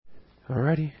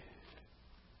Alrighty.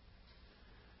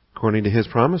 According to His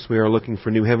promise, we are looking for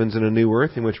new heavens and a new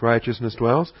earth in which righteousness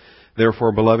dwells.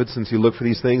 Therefore, beloved, since you look for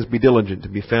these things, be diligent to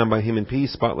be found by Him in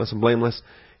peace, spotless and blameless,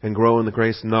 and grow in the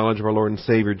grace and knowledge of our Lord and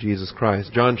Savior, Jesus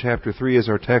Christ. John chapter 3 is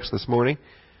our text this morning.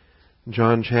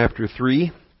 John chapter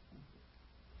 3.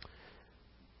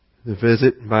 The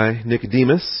visit by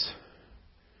Nicodemus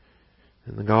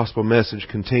and the gospel message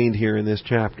contained here in this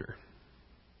chapter.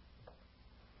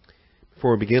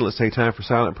 Before we begin, let's take time for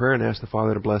silent prayer and ask the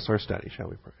Father to bless our study. Shall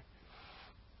we pray?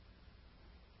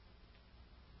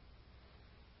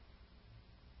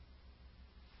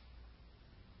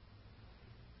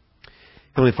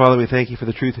 Heavenly Father, we thank You for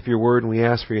the truth of Your Word, and we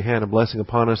ask for Your hand of blessing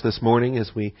upon us this morning as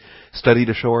we study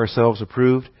to show ourselves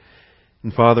approved.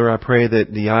 And Father, I pray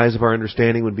that the eyes of our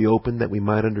understanding would be opened, that we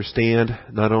might understand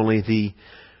not only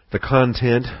the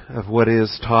content of what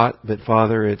is taught, but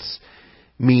Father, its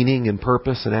meaning and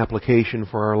purpose and application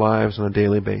for our lives on a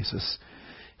daily basis.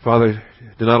 Father,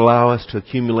 do not allow us to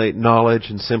accumulate knowledge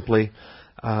and simply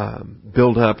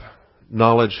build up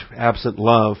knowledge absent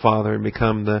love, Father, and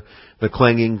become the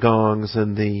clanging gongs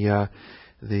and the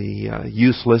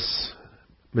useless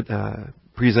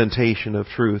presentation of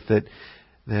truth that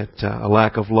a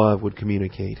lack of love would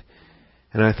communicate.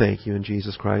 And I thank You in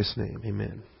Jesus Christ's name.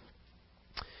 Amen.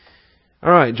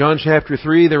 All right, John chapter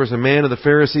 3, there was a man of the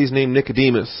Pharisees named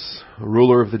Nicodemus, a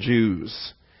ruler of the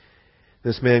Jews.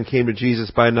 This man came to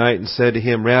Jesus by night and said to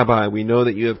Him, Rabbi, we know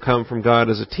that You have come from God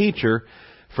as a teacher,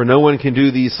 for no one can do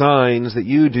these signs that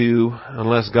You do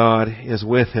unless God is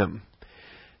with him.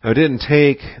 Now, it didn't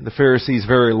take the Pharisees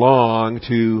very long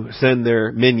to send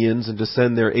their minions and to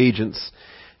send their agents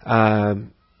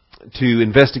to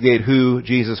investigate who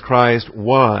Jesus Christ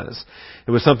was.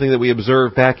 It was something that we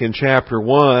observed back in chapter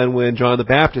 1 when John the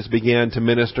Baptist began to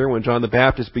minister, when John the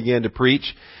Baptist began to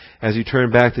preach. As you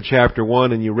turn back to chapter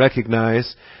 1 and you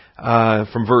recognize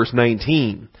from verse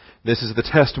 19, this is the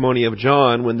testimony of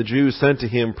John when the Jews sent to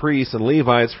him priests and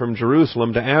Levites from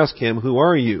Jerusalem to ask him, Who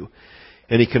are you?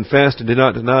 And he confessed and did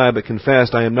not deny, but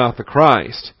confessed, I am not the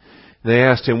Christ. They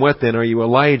asked him, What then? Are you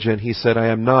Elijah? And he said, I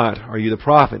am not. Are you the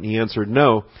prophet? And he answered,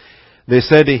 No. They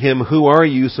said to him, Who are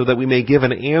you, so that we may give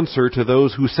an answer to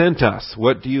those who sent us?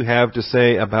 What do you have to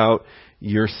say about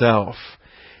yourself?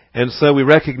 And so we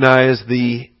recognize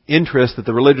the interest that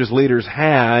the religious leaders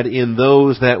had in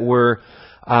those that were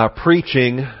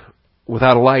preaching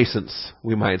without a license,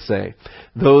 we might say.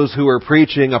 Those who were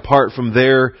preaching apart from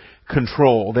their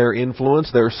control, their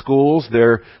influence, their schools,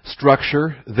 their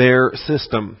structure, their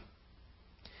system.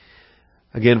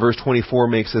 Again, verse 24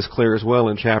 makes this clear as well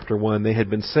in chapter 1. They had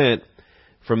been sent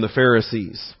from the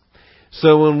Pharisees.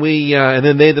 So when and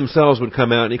then they themselves would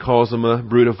come out, and he calls them a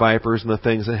brood of vipers and the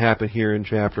things that happen here in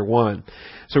chapter 1.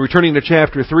 So returning to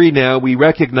chapter 3 now, we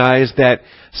recognize that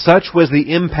such was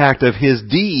the impact of his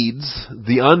deeds,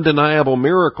 the undeniable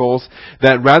miracles,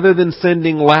 that rather than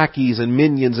sending lackeys and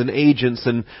minions and agents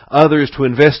and others to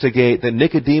investigate, that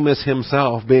Nicodemus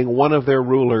himself, being one of their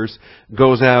rulers,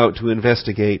 goes out to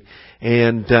investigate.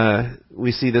 And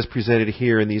we see this presented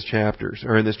here in these chapters,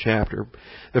 or in this chapter.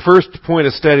 The first point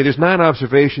of study, there's 9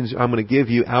 observations I'm going to give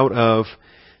you out of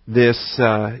this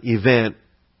event.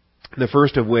 The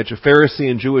first of which, a Pharisee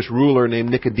and Jewish ruler named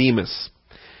Nicodemus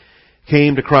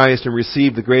came to Christ and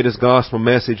received the greatest gospel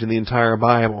message in the entire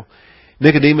Bible.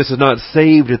 Nicodemus is not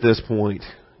saved at this point,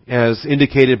 as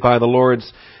indicated by the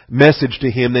Lord's message to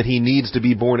him that he needs to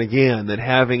be born again, that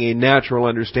having a natural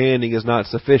understanding is not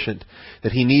sufficient,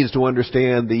 that he needs to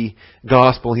understand the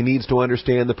gospel, he needs to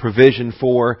understand the provision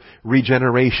for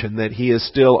regeneration, that he is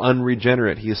still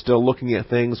unregenerate, he is still looking at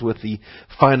things with the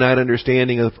finite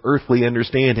understanding of earthly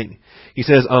understanding. He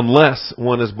says, unless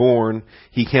one is born,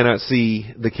 he cannot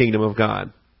see the kingdom of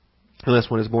God. Unless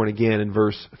one is born again in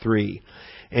verse 3.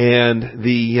 And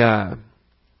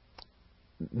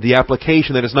the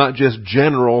application that is not just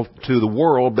general to the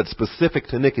world, but specific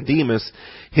to Nicodemus,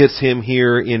 hits him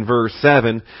here in verse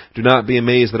 7. Do not be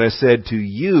amazed that I said to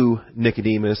you,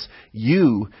 Nicodemus,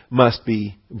 you must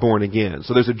be born again.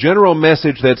 So there's a general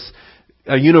message that's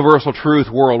a universal truth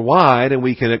worldwide, and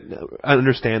we can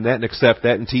understand that and accept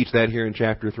that and teach that here in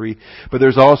chapter 3. But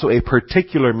there's also a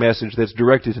particular message that's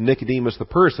directed to Nicodemus, the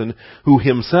person, who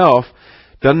himself,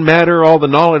 doesn't matter all the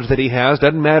knowledge that he has,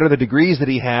 doesn't matter the degrees that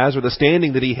he has, or the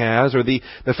standing that he has, or the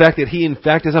fact that he in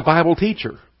fact is a Bible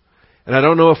teacher. And I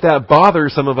don't know if that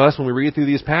bothers some of us when we read through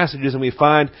these passages and we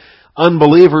find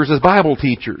unbelievers as Bible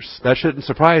teachers. That shouldn't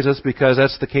surprise us, because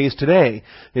that's the case today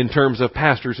in terms of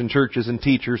pastors and churches and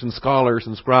teachers and scholars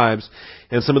and scribes.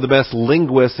 And some of the best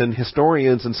linguists and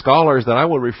historians and scholars that I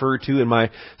will refer to in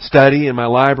my study, in my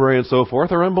library and so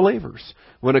forth, are unbelievers.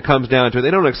 when it comes down to it.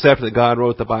 They don't accept that God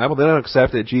wrote the Bible. They don't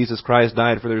accept that Jesus Christ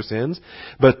died for their sins.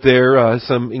 But there are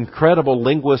some incredible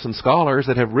linguists and scholars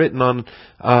that have written on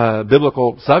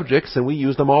biblical subjects, and we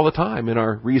use them all the time in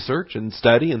our research and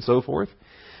study and so forth.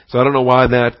 So I don't know why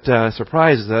that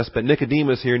surprises us, but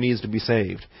Nicodemus here needs to be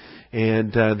saved.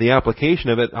 And the application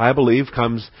of it, I believe,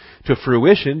 comes to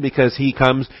fruition because he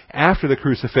comes after the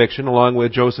crucifixion along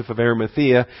with Joseph of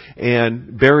Arimathea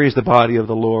and buries the body of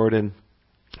the Lord and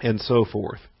so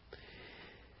forth.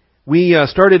 We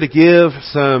started to give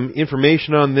some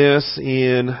information on this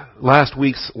in last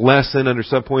week's lesson under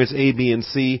subpoints A, B, and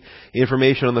C.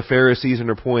 Information on the Pharisees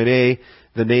under point A,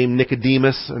 the name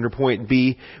Nicodemus under point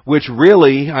B, which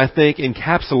really, I think,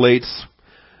 encapsulates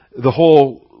the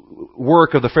whole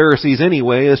work of the Pharisees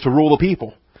anyway, is to rule the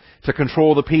people, to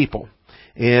control the people.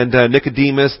 And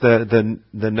Nicodemus, the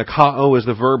nikao is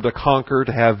the verb to conquer,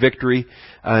 to have victory.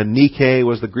 Nike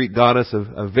was the Greek goddess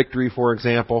of victory, for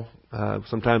example.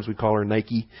 Sometimes we call her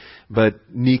Nike, but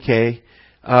Nike.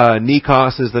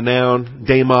 Nikos is the noun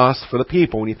demos for the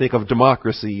people. When you think of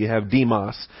democracy, you have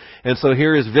demos. And so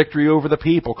here is victory over the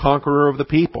people, conqueror of the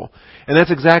people. And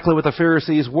that's exactly what the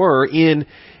Pharisees were in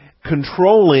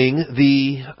controlling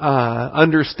the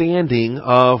understanding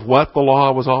of what the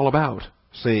law was all about.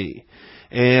 See?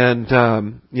 And,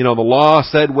 the law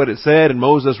said what it said, and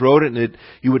Moses wrote it, and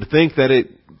you would think that it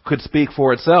could speak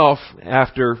for itself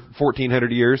after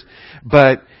 1400 years,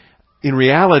 but in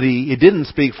reality, it didn't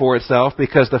speak for itself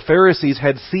because the Pharisees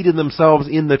had seated themselves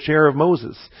in the chair of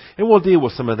Moses. And we'll deal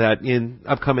with some of that in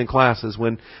upcoming classes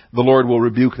when the Lord will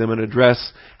rebuke them and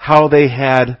address how they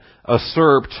had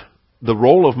usurped the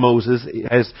role of Moses.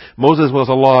 As Moses was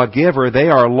a lawgiver, they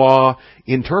are law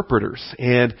interpreters.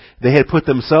 And they had put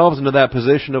themselves into that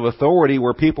position of authority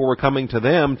where people were coming to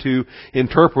them to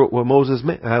interpret what Moses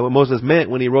meant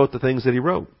when he wrote the things that he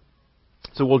wrote.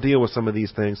 So we'll deal with some of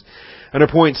these things. Under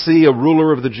point C, a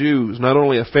ruler of the Jews, not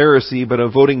only a Pharisee, but a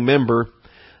voting member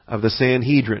of the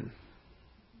Sanhedrin.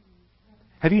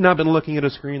 Have you not been looking at a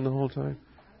screen the whole time?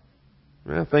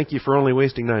 Well, thank you for only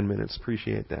wasting 9 minutes.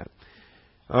 Appreciate that.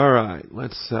 All right,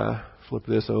 let's flip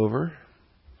this over.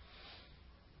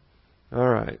 All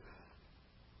right.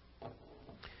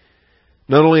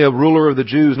 Not only a ruler of the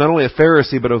Jews, not only a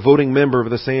Pharisee, but a voting member of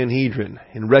the Sanhedrin,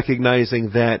 in recognizing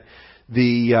that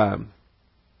the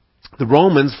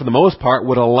Romans, for the most part,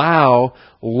 would allow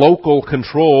local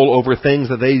control over things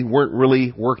that they weren't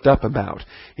really worked up about.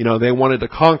 They wanted to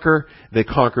conquer. They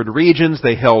conquered regions.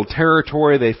 They held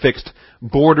territory. They fixed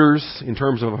borders in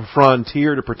terms of a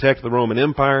frontier to protect the Roman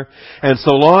Empire. And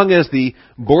so long as the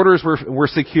borders were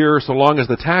secure, so long as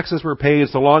the taxes were paid,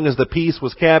 so long as the peace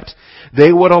was kept,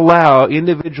 they would allow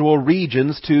individual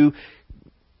regions to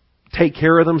take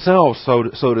care of themselves, so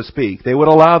to speak. They would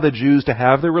allow the Jews to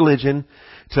have their religion,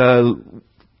 to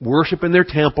worship in their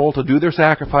temple, to do their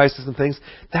sacrifices and things.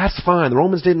 That's fine. The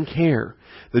Romans didn't care.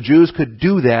 The Jews could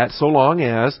do that so long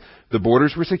as the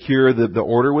borders were secure, the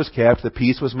order was kept, the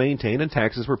peace was maintained, and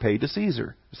taxes were paid to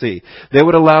Caesar. See, they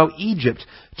would allow Egypt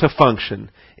to function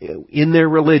in their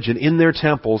religion, in their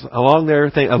temples, along their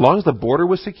thing. As long as the border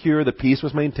was secure, the peace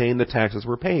was maintained, the taxes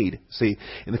were paid. See,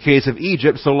 in the case of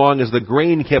Egypt, so long as the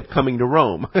grain kept coming to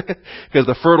Rome, because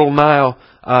the fertile Nile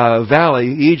Valley,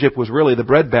 Egypt was really the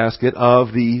breadbasket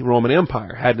of the Roman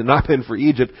Empire. Had it not been for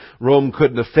Egypt, Rome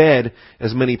couldn't have fed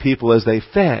as many people as they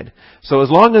fed. So as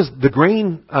long as the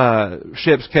grain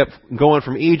ships kept going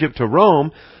from Egypt to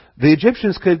Rome, the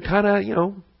Egyptians could kind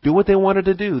of, do what they wanted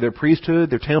to do. Their priesthood,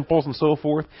 their temples, and so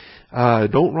forth.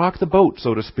 Don't rock the boat,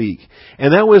 so to speak.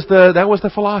 And that was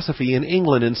the philosophy in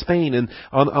England and Spain and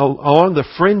along the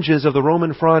fringes of the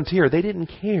Roman frontier. They didn't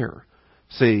care,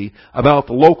 see, about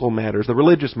the local matters, the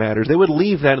religious matters. They would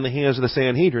leave that in the hands of the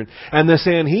Sanhedrin. And the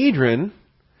Sanhedrin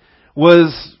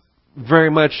was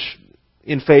very much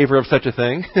in favor of such a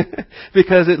thing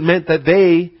because it meant that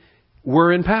they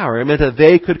were in power. It meant that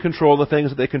they could control the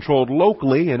things that they controlled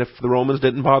locally, and if the Romans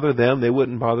didn't bother them, they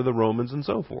wouldn't bother the Romans and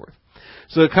so forth.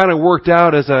 So it kind of worked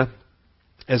out as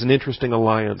an interesting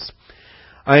alliance.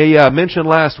 I mentioned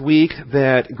last week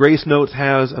that Grace Notes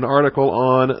has an article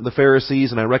on the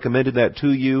Pharisees, and I recommended that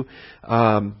to you.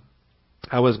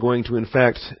 I was going to, in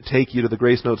fact, take you to the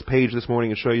Grace Notes page this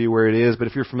morning and show you where it is, but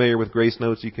if you're familiar with Grace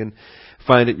Notes, you can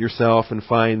find it yourself and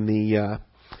find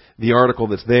the article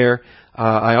that's there.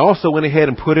 I also went ahead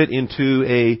and put it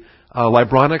into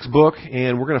Libronics book,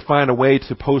 and we're going to find a way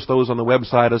to post those on the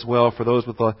website as well for those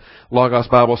with the Logos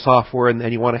Bible software,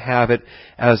 and you want to have it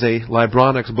as a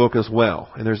Libronics book as well.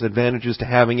 And there's advantages to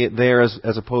having it there as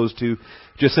opposed to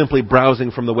just simply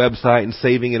browsing from the website and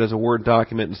saving it as a Word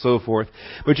document and so forth.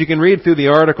 But you can read through the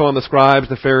article on the scribes,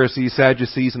 the Pharisees,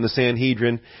 Sadducees, and the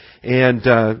Sanhedrin,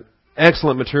 and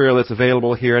excellent material that's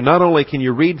available here. And not only can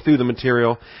you read through the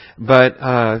material, but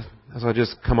as I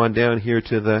just come on down here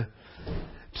to the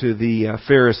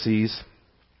Pharisees,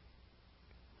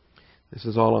 this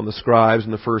is all on the scribes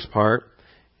in the first part.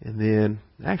 And then,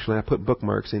 actually, I put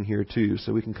bookmarks in here too,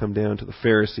 so we can come down to the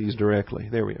Pharisees directly.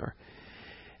 There we are.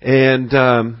 And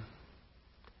the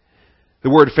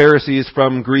word Pharisee is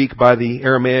from Greek by the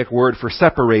Aramaic word for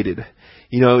separated.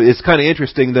 You know, it's kind of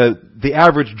interesting. The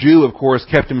average Jew, of course,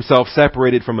 kept himself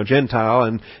separated from a Gentile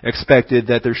and expected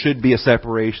that there should be a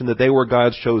separation, that they were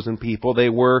God's chosen people, they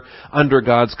were under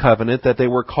God's covenant, that they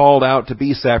were called out to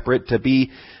be separate, to be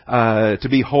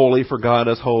holy, for God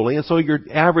is holy. And so your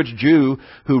average Jew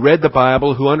who read the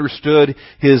Bible, who understood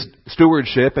his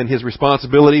stewardship and his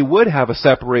responsibility, would have a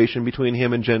separation between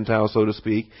him and Gentiles, so to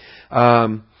speak.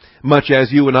 Much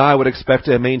as you and I would expect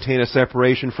to maintain a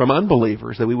separation from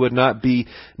unbelievers, that we would not be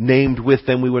named with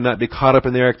them, we would not be caught up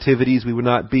in their activities, we would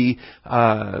not be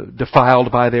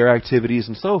defiled by their activities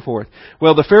and so forth.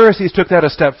 Well, the Pharisees took that a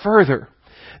step further,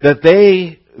 that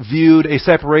they viewed a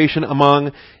separation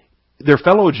among their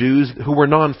fellow Jews who were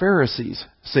non-Pharisees.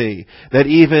 See, that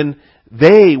even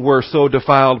they were so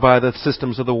defiled by the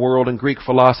systems of the world and Greek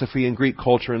philosophy and Greek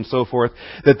culture and so forth,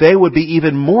 that they would be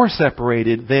even more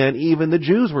separated than even the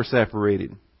Jews were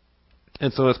separated.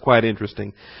 And so it's quite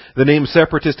interesting. The name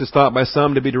separatist is thought by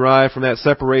some to be derived from that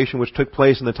separation which took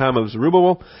place in the time of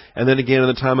Zerubbabel, and then again in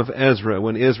the time of Ezra,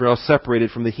 when Israel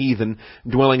separated from the heathen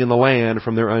dwelling in the land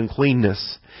from their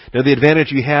uncleanness. Now, the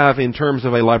advantage you have in terms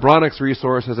of a Libronics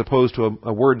resource as opposed to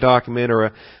a Word document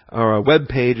or a web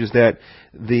page is that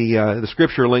the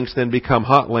scripture links then become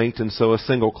hot linked, and so a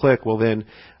single click will then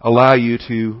allow you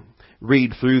to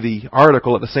read through the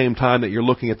article at the same time that you're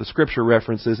looking at the scripture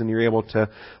references, and you're able to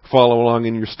follow along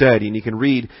in your study. And you can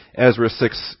read Ezra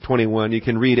 6:21. You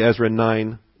can read Ezra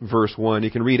 9 verse 1.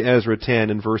 You can read Ezra 10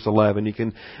 and verse 11. You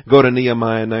can go to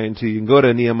Nehemiah 9:2. You can go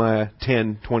to Nehemiah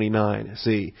 10:29.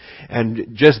 See, and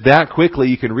just that quickly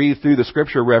you can read through the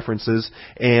scripture references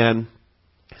and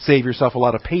save yourself a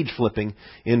lot of page flipping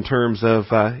in terms of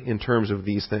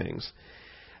these things.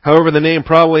 However, the name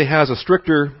probably has a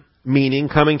stricter meaning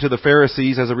coming to the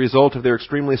Pharisees as a result of their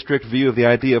extremely strict view of the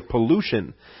idea of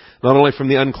pollution, not only from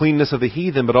the uncleanness of the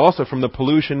heathen, but also from the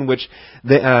pollution which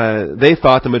they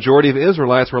thought the majority of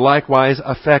Israelites were likewise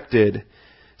affected.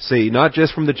 See, not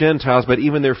just from the Gentiles, but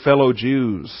even their fellow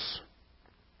Jews.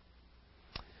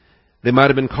 They might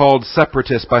have been called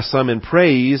separatists by some in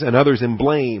praise and others in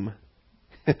blame.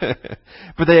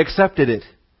 But they accepted it.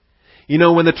 You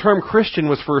know, when the term Christian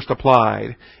was first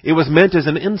applied, it was meant as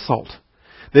an insult.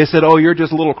 They said, oh, you're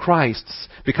just little Christs,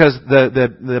 because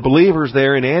the believers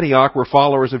there in Antioch were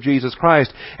followers of Jesus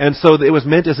Christ, and so it was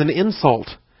meant as an insult.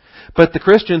 But the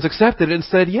Christians accepted it and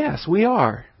said, yes, we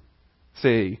are.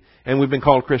 See, and we've been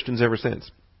called Christians ever since.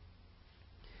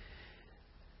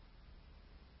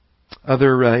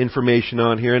 Other information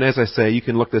on here, and as I say, you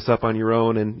can look this up on your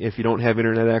own, and if you don't have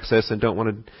internet access and don't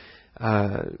want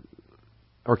to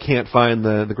or can't find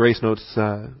the Grace Notes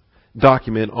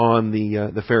document on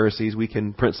the Pharisees, we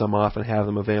can print some off and have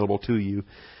them available to you.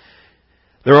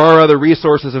 There are other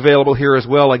resources available here as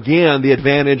well. Again, the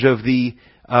advantage of the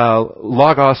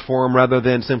Logos form rather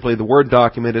than simply the Word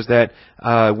document is that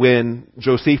when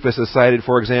Josephus is cited,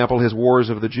 for example, his Wars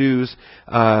of the Jews,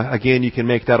 again, you can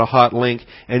make that a hot link,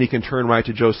 and you can turn right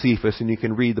to Josephus, and you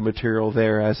can read the material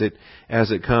there as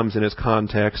it comes in its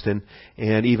context,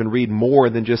 and even read more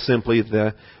than just simply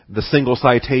the single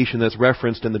citation that's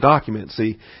referenced in the document.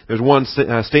 See, there's one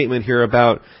statement here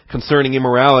about concerning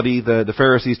immorality. The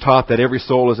Pharisees taught that every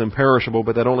soul is imperishable,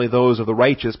 but that only those of the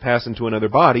righteous pass into another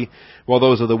body, while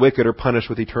those of the wicked are punished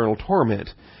with eternal torment.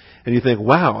 And you think,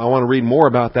 wow, I want to read more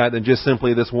about that than just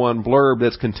simply this one blurb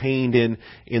that's contained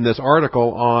in this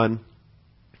article on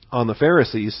the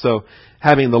Pharisees. So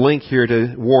having the link here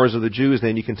to Wars of the Jews,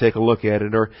 then you can take a look at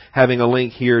it, or having a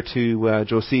link here to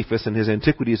Josephus and his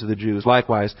Antiquities of the Jews,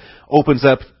 likewise, opens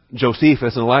up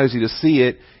Josephus and allows you to see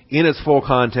it in its full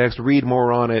context, read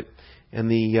more on it, and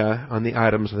on the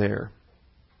items there.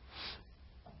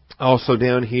 Also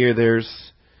down here,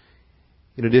 there's,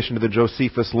 in addition to the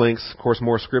Josephus links, of course,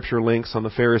 more scripture links on the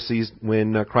Pharisees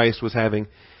when Christ was having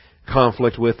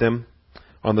conflict with them,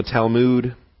 on the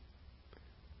Talmud,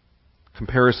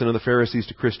 comparison of the Pharisees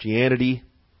to Christianity,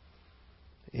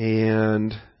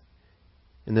 and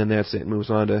And then that's it. Moves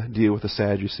on to deal with the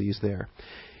Sadducees there.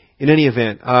 In any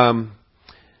event,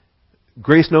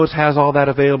 Grace Notes has all that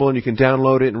available, and you can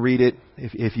download it and read it.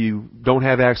 If you don't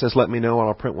have access, let me know, and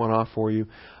I'll print one off for you.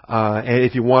 And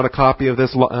if you want a copy of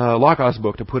this Logos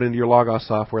book to put into your Logos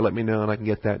software, let me know, and I can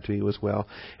get that to you as well.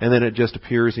 And then it just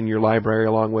appears in your library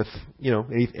along with,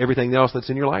 everything else that's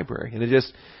in your library. And it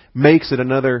just makes it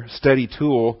another study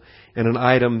tool and an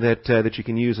item that you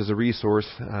can use as a resource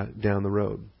down the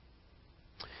road.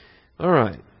 All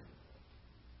right.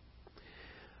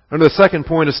 Under the second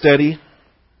point of study,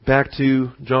 back to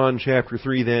John chapter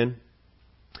 3 then.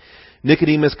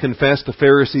 Nicodemus confessed the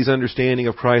Pharisees' understanding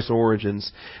of Christ's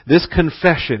origins. This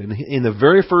confession, in the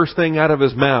very first thing out of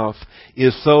his mouth,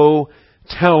 is so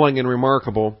telling and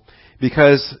remarkable,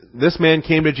 because this man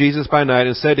came to Jesus by night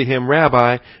and said to him,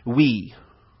 Rabbi, we.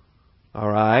 All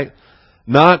right?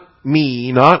 Not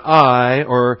me, not I,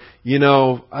 or,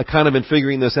 I kind of been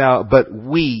figuring this out, but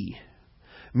we.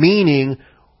 Meaning,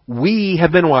 we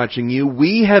have been watching you,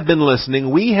 we have been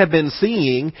listening, we have been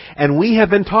seeing, and we have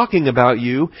been talking about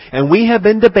you, and we have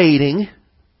been debating.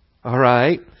 All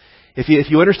right?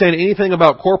 If you understand anything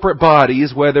about corporate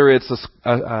bodies, whether it's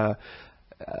a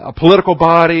political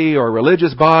body or a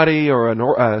religious body or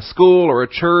a school or a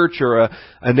church or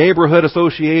a neighborhood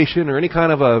association or any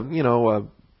kind of a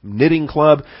knitting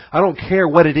club, I don't care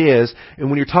what it is. And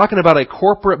when you're talking about a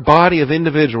corporate body of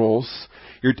individuals,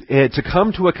 to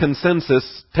come to a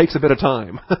consensus takes a bit of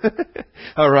time.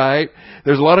 All right?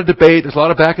 There's a lot of debate, there's a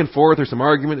lot of back and forth, there's some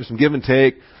argument, there's some give and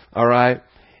take. All right?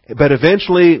 But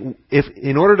eventually,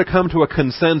 in order to come to a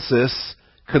consensus,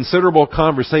 considerable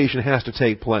conversation has to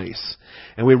take place.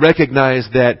 And we recognize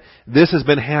that this has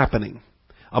been happening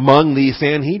among the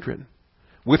Sanhedrin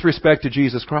with respect to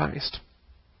Jesus Christ.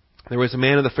 There was a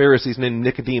man of the Pharisees named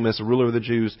Nicodemus, a ruler of the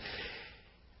Jews.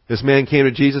 This man came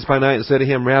to Jesus by night and said to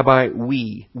him, Rabbi,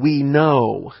 we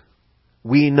know,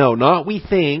 not we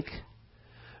think,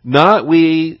 not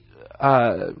we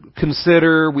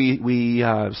consider, we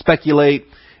speculate,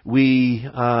 we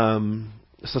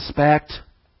suspect,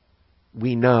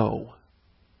 we know.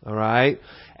 All right?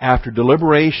 After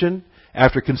deliberation,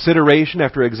 after consideration,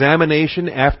 after examination,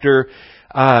 after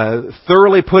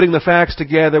thoroughly putting the facts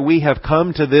together, we have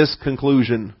come to this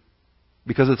conclusion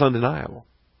because it's undeniable.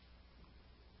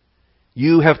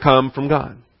 You have come from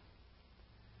God.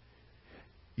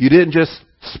 You didn't just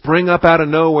spring up out of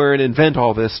nowhere and invent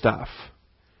all this stuff.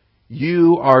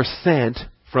 You are sent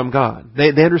from God.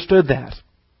 They understood that.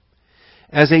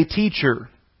 As a teacher,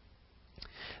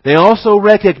 they also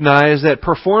recognized that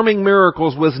performing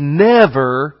miracles was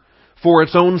never for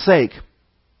its own sake.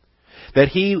 That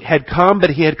he had come,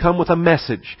 but he had come with a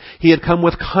message. He had come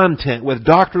with content, with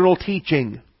doctrinal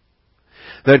teaching.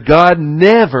 That God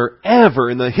never, ever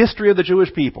in the history of the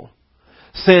Jewish people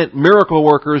sent miracle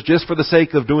workers just for the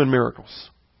sake of doing miracles.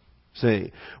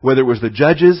 See, whether it was the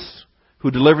judges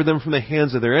who delivered them from the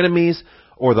hands of their enemies,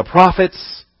 or the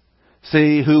prophets,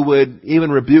 see, who would even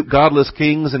rebuke godless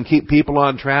kings and keep people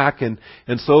on track and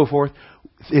so forth.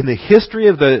 In the history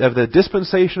of the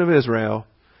dispensation of Israel,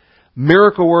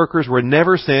 miracle workers were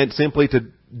never sent simply to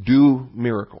do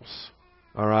miracles.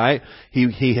 All right?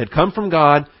 He had come from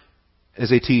God as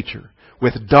a teacher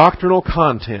with doctrinal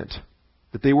content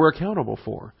that they were accountable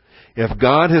for. If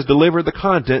God has delivered the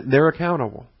content, they're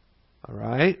accountable. All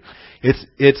right?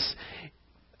 It's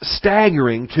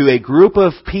staggering to a group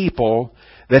of people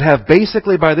that have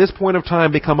basically by this point of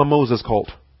time become a Moses cult.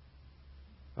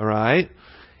 All right?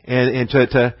 And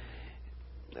to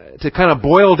kind of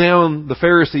boil down the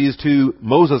Pharisees to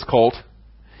Moses cult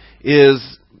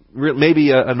is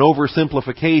maybe an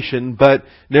oversimplification, but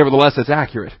nevertheless it's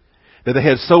accurate. That they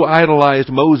had so idolized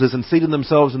Moses and seated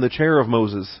themselves in the chair of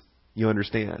Moses, you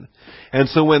understand. And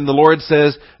so when the Lord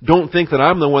says, don't think that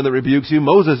I'm the one that rebukes you,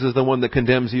 Moses is the one that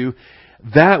condemns you,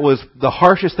 that was the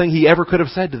harshest thing he ever could have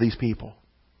said to these people.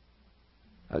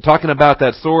 Talking about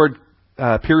that sword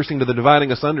piercing to the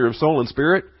dividing asunder of soul and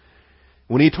spirit,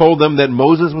 when he told them that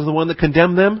Moses was the one that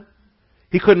condemned them,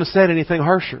 he couldn't have said anything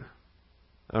harsher.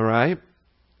 All right?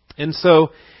 And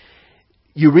so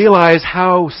you realize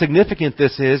how significant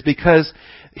this is, because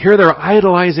here they're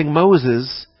idolizing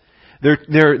Moses.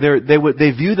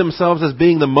 They view themselves as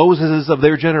being the Moseses of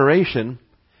their generation,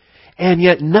 and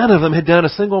yet none of them had done a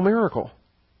single miracle,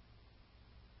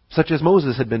 such as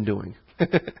Moses had been doing.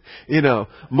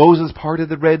 Moses parted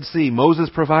the Red Sea. Moses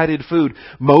provided food.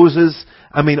 Moses,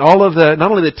 not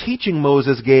only the teaching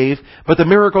Moses gave, but the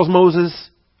miracles Moses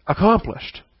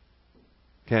accomplished.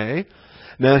 Okay?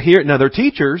 Now they're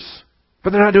teachers, but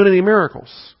they're not doing any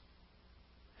miracles.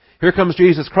 Here comes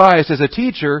Jesus Christ as a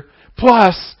teacher,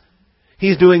 plus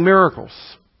He's doing miracles.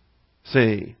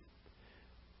 See?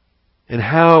 And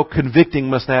how convicting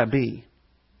must that be?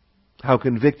 How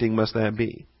convicting must that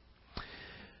be?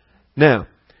 Now,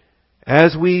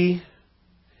 as we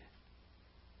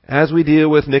deal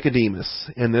with Nicodemus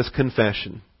in this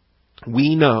confession,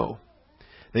 we know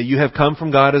that you have come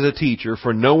from God as a teacher,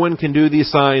 for no one can do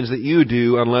these signs that you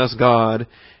do unless God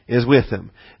is with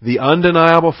him. The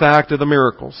undeniable fact of the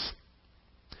miracles.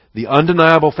 The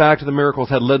undeniable fact of the miracles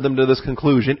had led them to this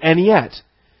conclusion, and yet,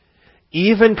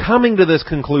 even coming to this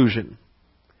conclusion,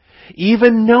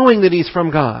 even knowing that he's from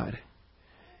God,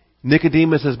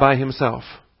 Nicodemus is by himself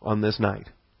on this night.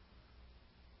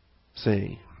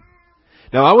 See?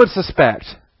 Now I would suspect,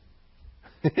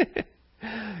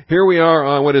 here we are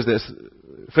on, what is this?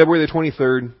 February the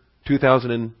 23rd,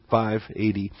 2005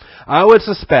 AD. I would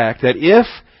suspect that if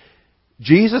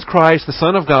Jesus Christ, the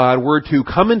Son of God, were to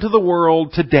come into the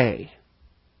world today,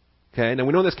 okay, now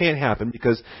we know this can't happen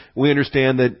because we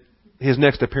understand that His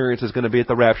next appearance is going to be at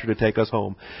the rapture to take us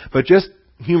home. But just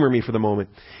humor me for the moment.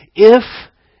 If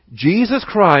Jesus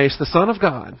Christ, the Son of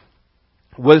God,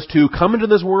 was to come into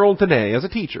this world today as a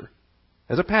teacher,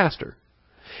 as a pastor,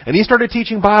 and He started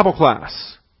teaching Bible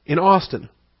class in Austin,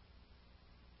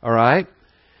 all right,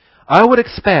 I would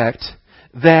expect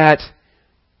that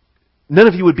none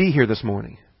of you would be here this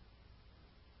morning.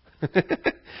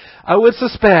 I would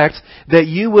suspect that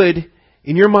you would,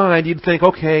 in your mind, you'd think,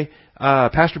 okay,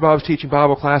 Pastor Bob's teaching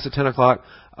Bible class at 10 o'clock,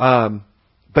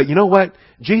 but you know what?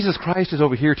 Jesus Christ is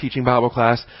over here teaching Bible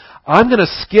class. I'm going to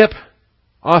skip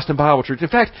Austin Bible Church. In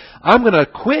fact, I'm going to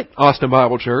quit Austin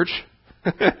Bible Church.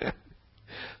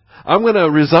 I'm going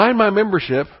to resign my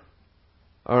membership,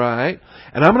 all right,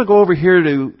 and I'm going to go over here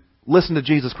to listen to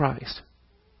Jesus Christ.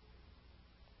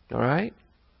 All right?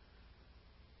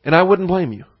 And I wouldn't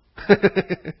blame you.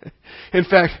 In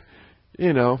fact,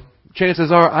 you know,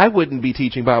 chances are I wouldn't be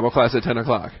teaching Bible class at 10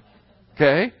 o'clock.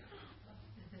 Okay?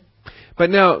 But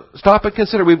now, stop and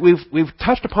consider. We've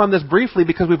touched upon this briefly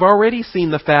because we've already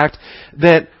seen the fact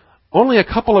that only a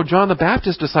couple of John the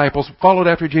Baptist's disciples followed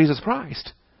after Jesus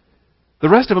Christ. The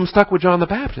rest of them stuck with John the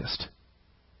Baptist.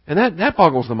 And that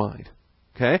boggles the mind.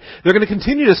 Okay? They're going to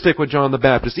continue to stick with John the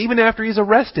Baptist even after he's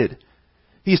arrested.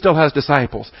 He still has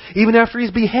disciples. Even after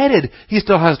he's beheaded, he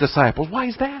still has disciples. Why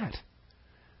is that?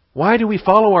 Why do we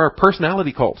follow our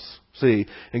personality cults, see,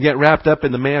 and get wrapped up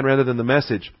in the man rather than the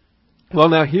message? Well,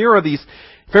 now here are these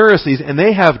Pharisees, and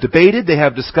they have debated, they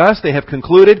have discussed, they have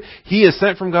concluded he is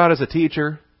sent from God as a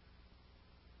teacher,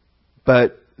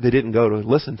 but they didn't go to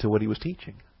listen to what he was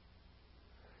teaching.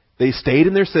 They stayed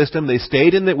in their system, they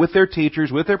stayed with their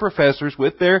teachers, with their professors,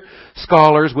 with their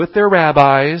scholars, with their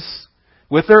rabbis,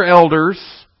 with their elders,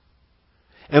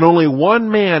 and only one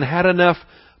man had enough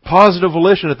positive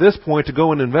volition at this point to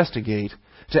go and investigate,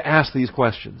 to ask these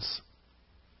questions.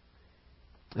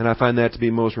 And I find that to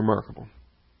be most remarkable.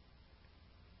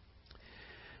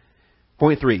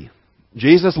 Point 3.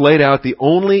 Jesus laid out the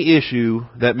only issue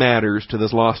that matters to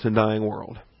this lost and dying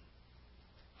world.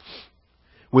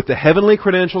 With the heavenly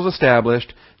credentials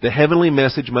established, the heavenly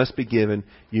message must be given.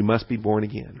 You must be born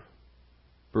again.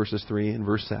 Verses 3 and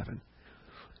verse 7.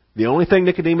 The only thing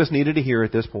Nicodemus needed to hear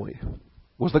at this point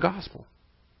was the gospel.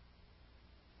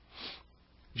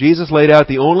 Jesus laid out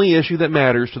the only issue that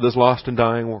matters to this lost and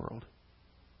dying world.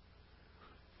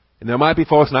 And there might be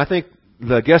folks, and I think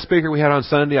the guest speaker we had on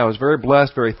Sunday, I was very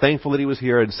blessed, very thankful that he was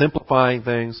here and simplifying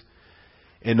things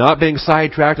and not being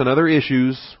sidetracked on other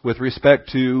issues with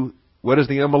respect to what does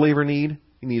the unbeliever need?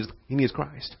 He needs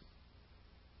Christ.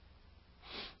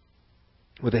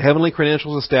 With the heavenly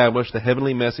credentials established, the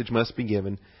heavenly message must be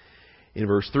given. In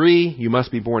verse 3, you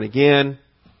must be born again,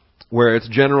 where it's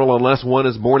general, unless one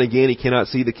is born again, he cannot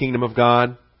see the kingdom of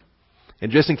God.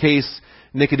 And just in case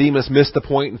Nicodemus missed the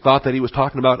point and thought that he was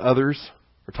talking about others,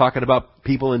 or talking about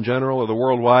people in general, or the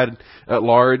worldwide at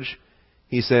large,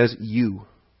 he says, you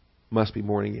must be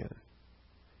born again.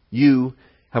 You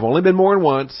have only been born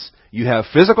once. You have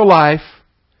physical life.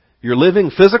 You're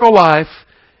living physical life.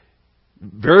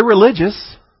 Very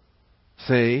religious,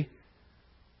 see.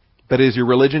 But is your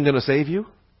religion going to save you?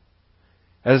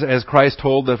 As Christ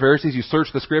told the Pharisees, you search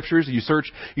the Scriptures,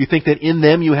 you think that in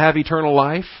them you have eternal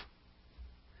life.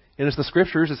 And it's the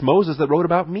Scriptures, it's Moses that wrote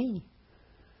about me.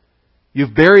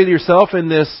 You've buried yourself in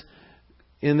this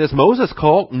Moses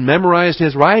cult and memorized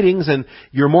his writings, and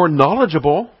you're more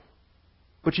knowledgeable,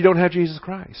 but you don't have Jesus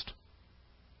Christ.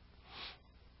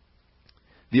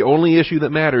 The only issue that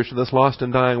matters to this lost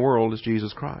and dying world is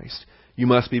Jesus Christ. You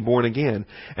must be born again.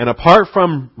 And apart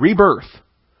from rebirth,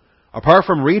 apart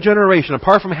from regeneration,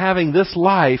 apart from having this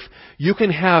life, you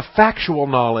can have factual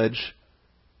knowledge,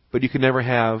 but you can never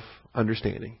have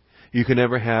understanding. You can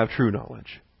never have true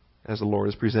knowledge. as the Lord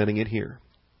is presenting it here.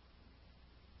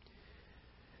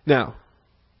 Now,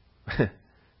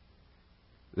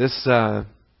 this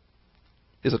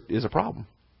is a problem.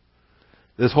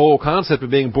 This whole concept of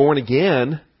being born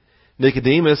again,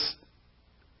 Nicodemus,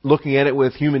 looking at it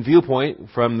with human viewpoint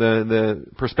from the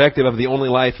perspective of the only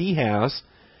life he has,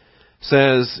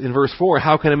 says in verse 4,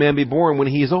 how can a man be born when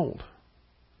he is old?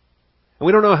 And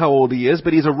we don't know how old he is,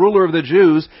 but he's a ruler of the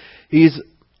Jews.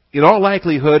 In all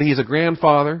likelihood, he's a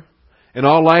grandfather. In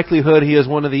all likelihood, he is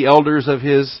one of the elders of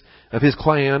his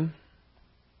clan.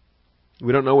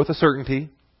 We don't know with a certainty,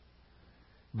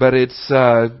 but it's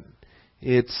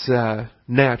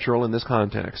natural in this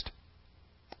context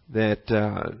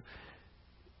that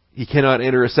he cannot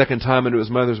enter a second time into his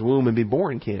mother's womb and be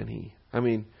born, can he? I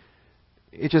mean,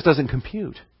 it just doesn't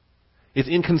compute. It's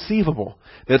inconceivable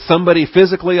that somebody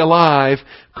physically alive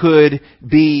could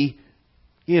be,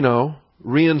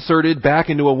 reinserted back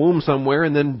into a womb somewhere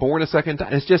and then born a second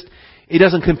time. It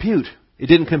doesn't compute. It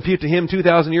didn't compute to him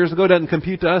 2,000 years ago. It doesn't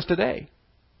compute to us today.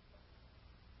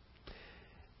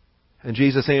 And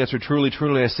Jesus answered, truly,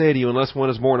 truly, I say to you, unless one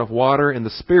is born of water and the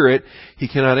Spirit, he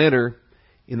cannot enter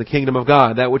in the kingdom of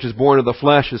God. That which is born of the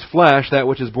flesh is flesh. That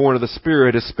which is born of the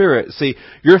Spirit is spirit. See,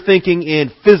 you're thinking in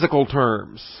physical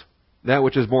terms. That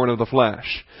which is born of the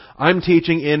flesh. I'm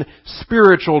teaching in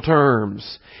spiritual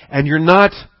terms. And you're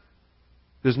not,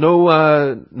 there's no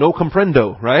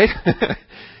comprendo, right?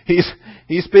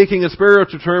 He's speaking in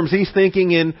spiritual terms. He's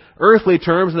thinking in earthly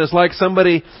terms, and it's like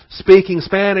somebody speaking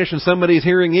Spanish and somebody's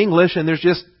hearing English, and there's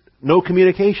just no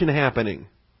communication happening.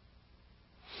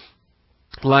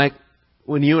 Like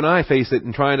when you and I face it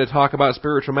in trying to talk about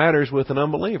spiritual matters with an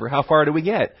unbeliever. How far do we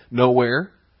get?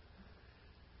 Nowhere.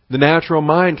 The natural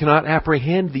mind cannot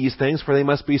apprehend these things, for they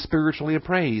must be spiritually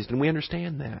appraised, and we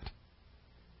understand that.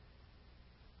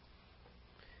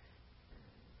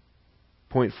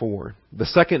 Point 4. The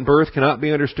second birth cannot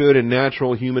be understood in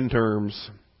natural human terms.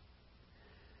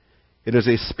 It is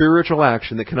a spiritual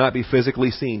action that cannot be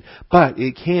physically seen, but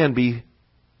it can be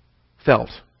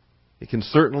felt. It can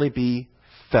certainly be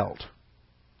felt.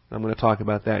 I'm going to talk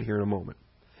about that here in a moment.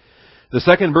 The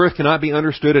second birth cannot be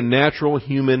understood in natural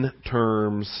human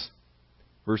terms.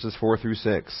 Verses 4 through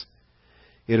 6.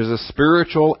 It is a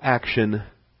spiritual action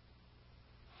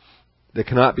that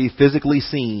cannot be physically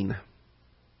seen.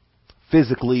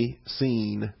 Physically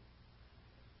seen.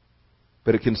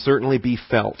 But it can certainly be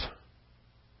felt.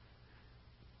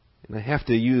 And I have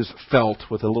to use felt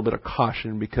with a little bit of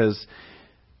caution because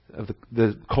of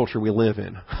the culture we live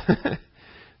in.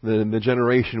 the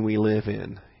generation we live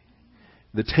in.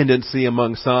 The tendency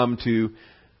among some to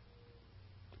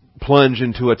plunge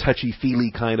into a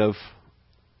touchy-feely kind of...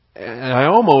 And I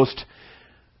almost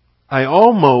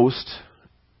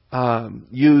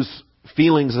use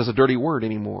feelings as a dirty word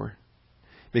anymore.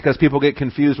 Because people get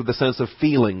confused with the sense of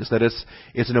feelings, that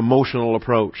it's an emotional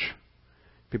approach.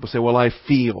 People say, well, I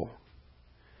feel.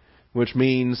 Which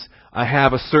means I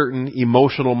have a certain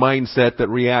emotional mindset that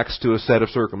reacts to a set of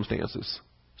circumstances.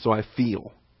 So I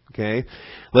feel. Okay?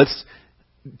 Let's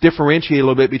differentiate a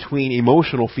little bit between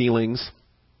emotional feelings,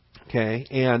 okay,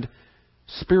 and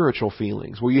spiritual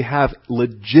feelings, where you have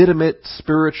legitimate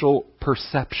spiritual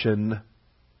perception.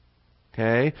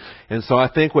 Okay? And so I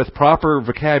think with proper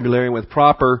vocabulary, with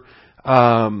proper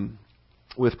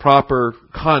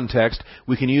context,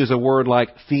 we can use a word like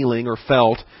feeling or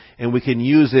felt, and we can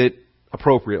use it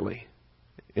appropriately.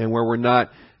 And where we're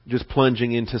not just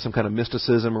plunging into some kind of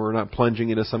mysticism, or we're not plunging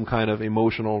into some kind of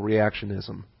emotional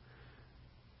reactionism.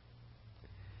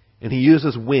 And he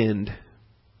uses wind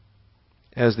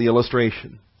as the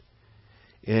illustration.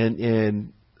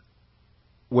 And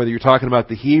whether you're talking about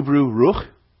the Hebrew ruch,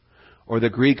 or the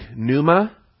Greek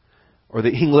pneuma, or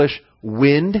the English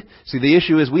wind. See, the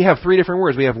issue is we have three different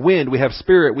words. We have wind, we have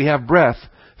spirit, we have breath.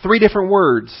 Three different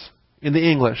words in the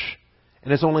English.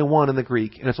 And it's only one in the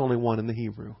Greek, and it's only one in the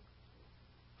Hebrew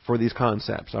for these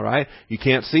concepts, all right? You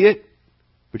can't see it,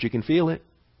 but you can feel it.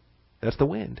 That's the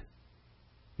wind.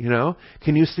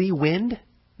 Can you see wind?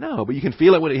 No, but you can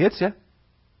feel it when it hits you.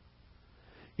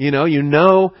 You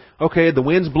know, okay, the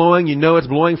wind's blowing, you know it's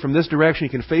blowing from this direction, you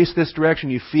can face this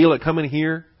direction, you feel it coming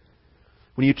here.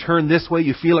 When you turn this way,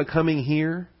 you feel it coming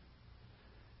here.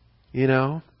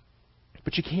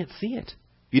 But you can't see it.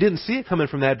 You didn't see it coming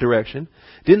from that direction.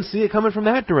 Didn't see it coming from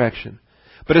that direction.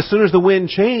 But as soon as the wind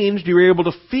changed, you were able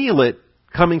to feel it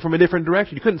coming from a different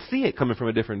direction. You couldn't see it coming from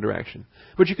a different direction,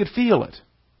 but you could feel it.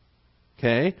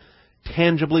 Okay?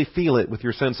 Tangibly feel it with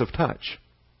your sense of touch.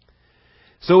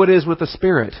 So it is with the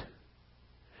Spirit.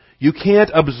 You can't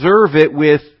observe it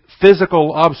with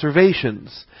physical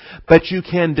observations, but you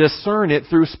can discern it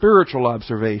through spiritual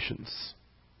observations.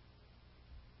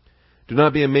 Do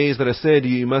not be amazed that I said to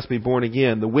you, you must be born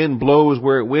again. The wind blows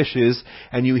where it wishes,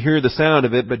 and you hear the sound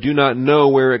of it, but do not know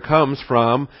where it comes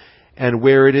from and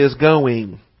where it is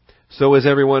going. So is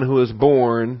everyone who is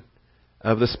born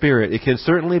of the Spirit. It can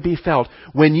certainly be felt.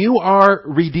 When you are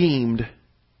redeemed,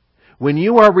 when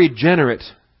you are regenerate,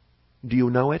 do you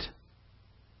know it?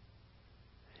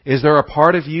 Is there a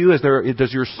part of you,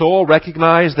 does your soul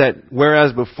recognize that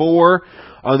whereas before,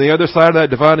 on the other side of that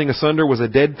dividing asunder was a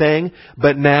dead thing,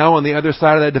 but now on the other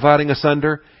side of that dividing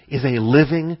asunder is a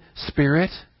living spirit?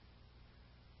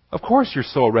 Of course your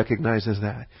soul recognizes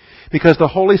that. Because the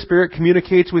Holy Spirit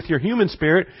communicates with your human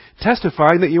spirit,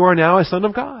 testifying that you are now a son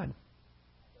of God.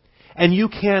 And you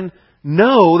can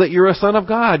know that you're a son of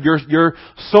God. Your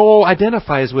soul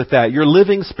identifies with that. Your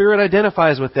living spirit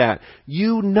identifies with that.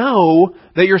 You know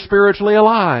that you're spiritually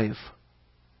alive.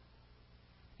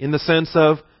 In the sense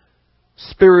of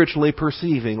spiritually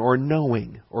perceiving or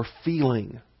knowing or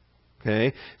feeling.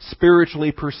 Okay?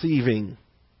 Spiritually perceiving.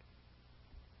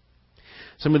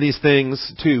 Some of these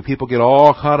things, too, people get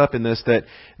all caught up in this, that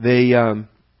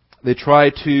they try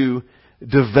to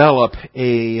develop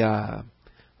a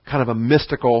kind of a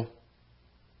mystical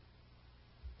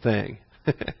thing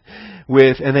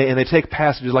and they take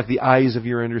passages like the eyes of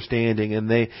your understanding, and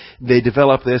they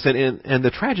develop this, and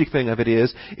the tragic thing of it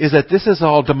is that this is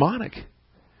all demonic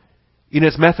in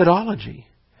its methodology.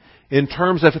 In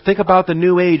terms of, think about the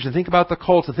New Age, and think about the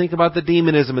cults, and think about the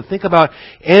demonism, and think about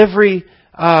every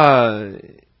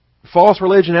false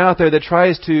religion out there that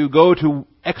tries to go to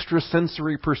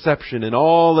extrasensory perception and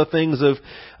all the things of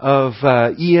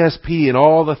ESP and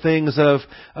all the things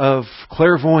of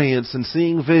clairvoyance and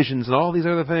seeing visions and all these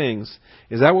other things.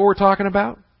 Is that what we're talking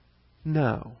about?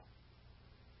 No.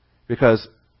 Because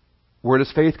where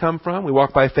does faith come from? We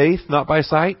walk by faith, not by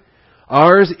sight.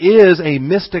 Ours is a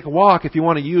mystic walk, if you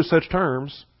want to use such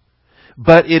terms.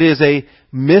 But it is a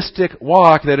mystic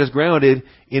walk that is grounded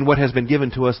in what has been given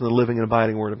to us in the living and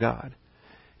abiding Word of God.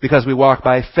 Because we walk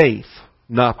by faith,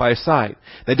 not by sight.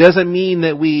 That doesn't mean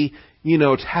that we,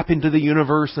 tap into the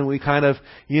universe and we kind of,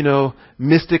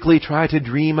 mystically try to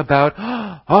dream about,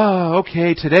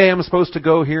 okay, today I'm supposed to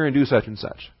go here and do such and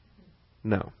such.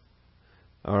 No.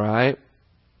 Alright?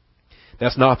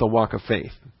 That's not the walk of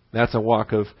faith. That's a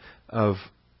walk of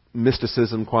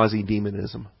mysticism,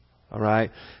 quasi-demonism.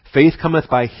 Alright? Faith cometh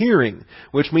by hearing,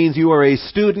 which means you are a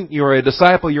student, you are a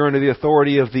disciple, you're under the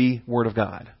authority of the Word of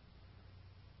God.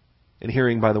 And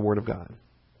hearing by the Word of God.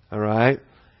 Alright?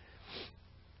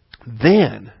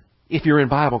 Then, if you're in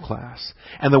Bible class,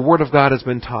 and the Word of God has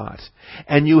been taught,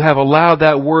 and you have allowed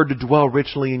that Word to dwell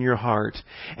richly in your heart,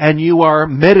 and you are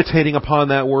meditating upon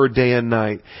that Word day and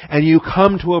night, and you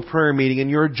come to a prayer meeting, and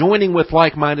you're joining with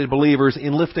like-minded believers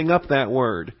in lifting up that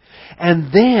Word,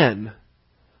 and then,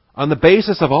 on the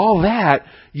basis of all that,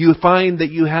 you find that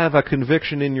you have a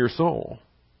conviction in your soul.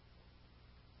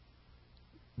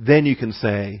 Then you can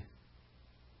say,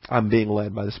 I'm being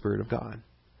led by the Spirit of God.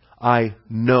 I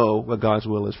know what God's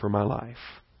will is for my life.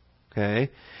 Okay?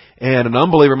 And an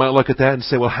unbeliever might look at that and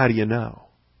say, well, how do you know?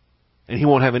 And he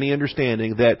won't have any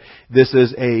understanding that this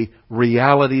is a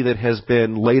reality that has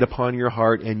been laid upon your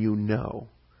heart, and you know.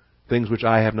 Things which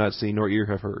I have not seen nor ear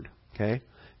have heard. Okay?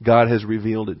 God has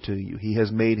revealed it to you. He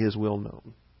has made His will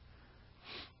known.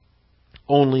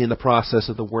 Only in the process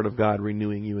of the Word of God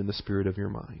renewing you in the spirit of your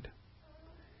mind.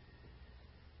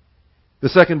 The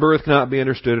second birth cannot be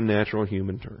understood in natural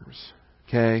human terms.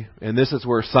 Okay? And this is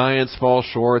where science falls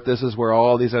short. This is where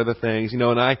all these other things,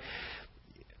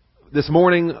 this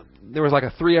morning, there was like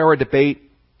a 3-hour debate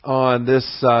on this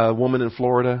woman in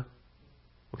Florida.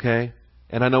 Okay?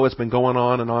 And I know it's been going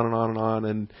on and on and on and on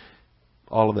and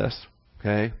all of this.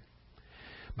 Okay?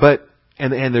 But,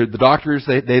 and the doctors,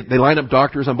 they line up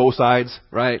doctors on both sides,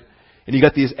 right? And you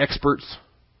got these experts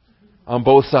on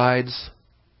both sides.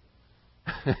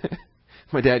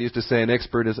 My dad used to say an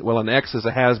expert is, an X is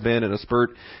a has-been and a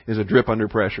spurt is a drip under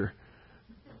pressure.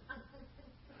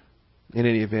 In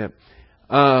any event.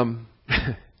 And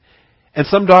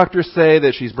some doctors say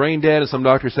that she's brain dead, and some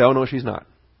doctors say, oh no, she's not.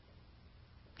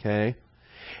 Okay?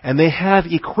 And they have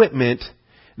equipment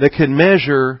that can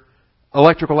measure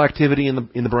electrical activity in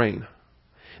the brain.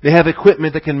 They have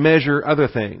equipment that can measure other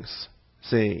things.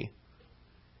 See?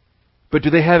 But do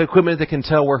they have equipment that can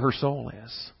tell where her soul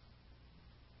is?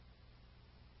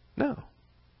 No.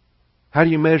 How do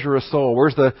you measure a soul?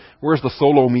 Where's the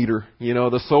soulometer?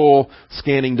 The soul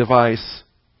scanning device.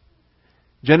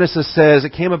 Genesis says,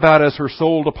 it came about as her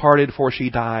soul departed, for she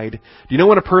died. Do you know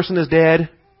when a person is dead?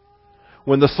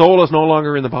 When the soul is no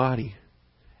longer in the body.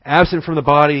 Absent from the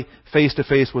body, face to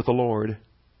face with the Lord.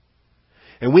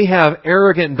 And we have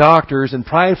arrogant doctors and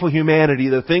prideful humanity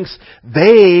that thinks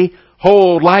they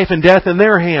hold life and death in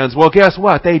their hands. Well, guess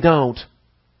what? They don't.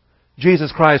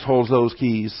 Jesus Christ holds those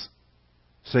keys.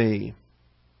 See?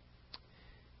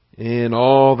 In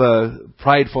all the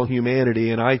prideful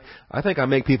humanity, and I think I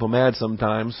make people mad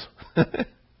sometimes.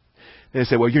 They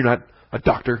say, well, you're not a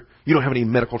doctor. You don't have any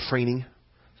medical training.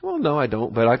 Well, no, I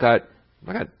don't, but I got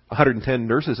 110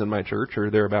 nurses in my church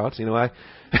or thereabouts. You know, I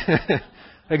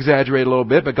exaggerate a little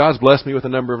bit, but God's blessed me with a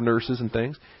number of nurses and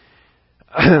things.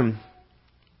 Am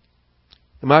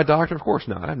I a doctor? Of course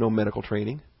not. I have no medical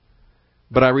training.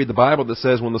 But I read the Bible that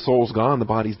says when the soul's gone, the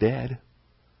body's dead.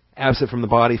 Absent from the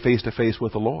body, face to face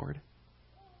with the Lord.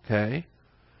 Okay?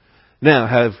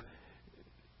 Now,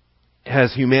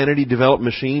 has humanity developed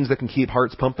machines that can keep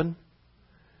hearts pumping?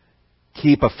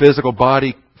 Keep a physical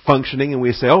body functioning, and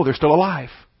we say, oh, they're still alive.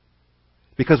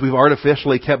 Because we've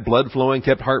artificially kept blood flowing,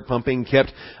 kept heart pumping,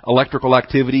 kept electrical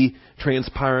activity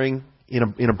transpiring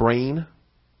in a brain.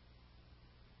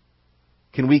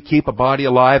 Can we keep a body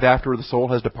alive after the soul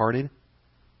has departed?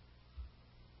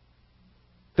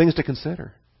 Things to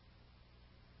consider.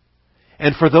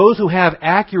 And for those who have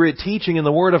accurate teaching in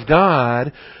the Word of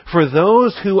God, for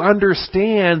those who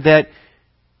understand that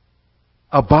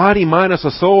a body minus a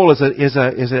soul is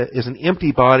an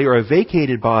empty body or a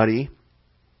vacated body,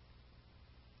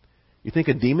 you think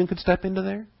a demon could step into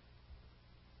there?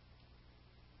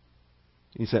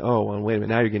 You say, oh, well, wait a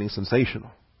minute, now you're getting sensational.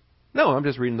 No, I'm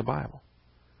just reading the Bible.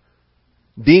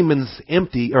 Demons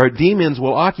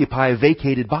will occupy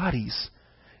vacated bodies.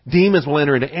 Demons will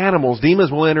enter into animals.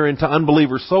 Demons will enter into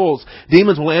unbelievers' souls.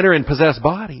 Demons will enter and possess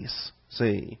bodies.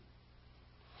 See?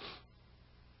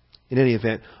 In any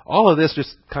event, all of this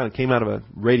just kind of came out of a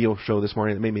radio show this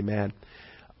morning that made me mad.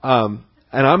 And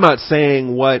I'm not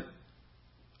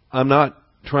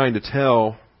trying to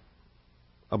tell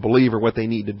a believer what they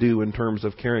need to do in terms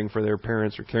of caring for their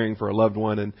parents or caring for a loved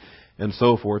one and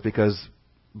so forth, because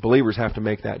believers have to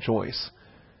make that choice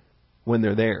when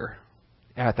they're there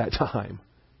at that time.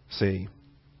 See?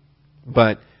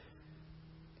 But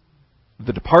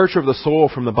the departure of the soul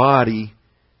from the body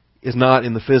is not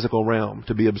in the physical realm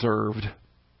to be observed.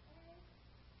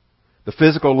 The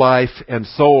physical life and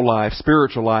soul life,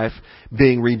 spiritual life,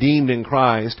 being redeemed in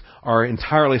Christ are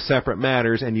entirely separate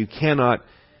matters, and you cannot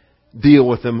deal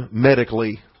with them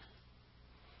medically.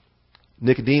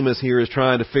 Nicodemus here is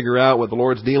trying to figure out what the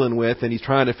Lord's dealing with, and he's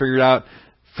trying to figure it out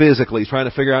physically. He's trying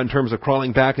to figure out in terms of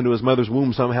crawling back into his mother's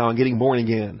womb somehow and getting born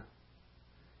again.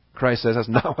 Christ says, that's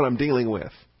not what I'm dealing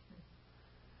with.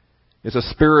 It's a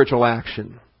spiritual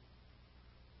action.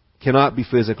 Cannot be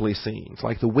physically seen. It's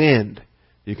like the wind.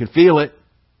 You can feel it.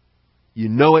 You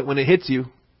know it when it hits you.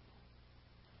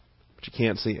 But you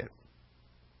can't see it.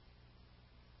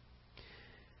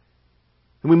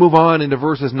 And we move on into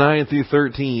verses 9 through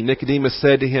 13. Nicodemus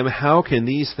said to him, how can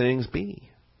these things be?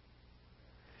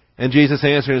 And Jesus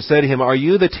answered and said to him, are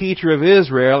you the teacher of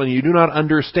Israel, and you do not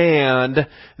understand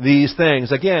these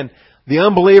things? Again, the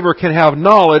unbeliever can have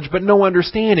knowledge, but no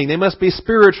understanding. They must be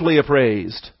spiritually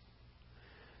appraised.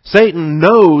 Satan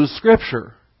knows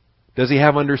Scripture. Does he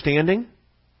have understanding?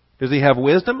 Does he have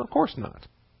wisdom? Of course not.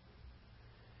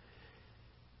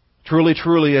 Truly,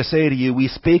 truly, I say to you, we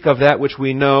speak of that which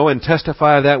we know and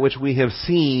testify of that which we have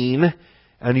seen,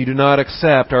 and you do not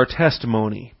accept our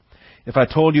testimony. If I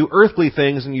told you earthly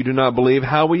things and you do not believe,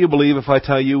 how will you believe if I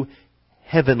tell you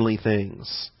heavenly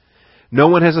things? No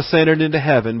one has ascended into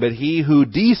heaven, but he who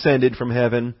descended from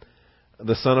heaven,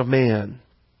 the Son of Man.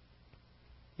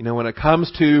 You know, when it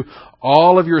comes to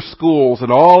all of your schools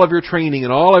and all of your training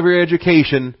and all of your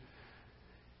education,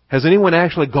 has anyone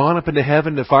actually gone up into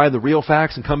heaven to find the real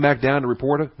facts and come back down to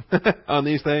report on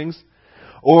these things?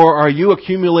 Or are you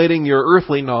accumulating your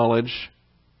earthly knowledge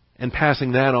and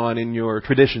passing that on in your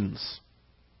traditions?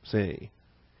 See?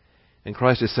 And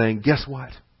Christ is saying, guess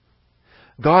what?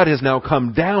 God has now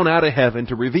come down out of heaven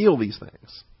to reveal these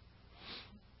things.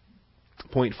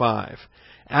 Point 5.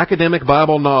 Academic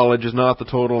Bible knowledge is not the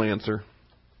total answer.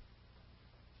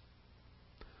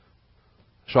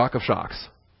 Shock of shocks.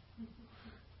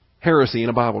 Heresy in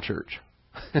a Bible church.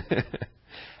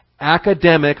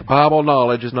 Academic Bible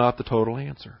knowledge is not the total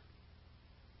answer.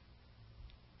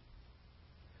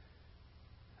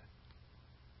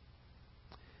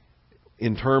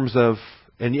 In terms of,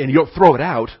 and you don't throw it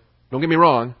out. Don't get me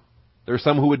wrong. There are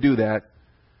some who would do that.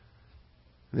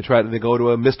 They go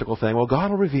to a mystical thing. Well, God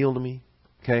will reveal to me.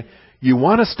 Okay? You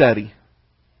want to study.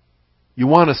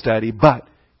 But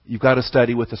you've got to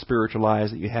study with the spiritual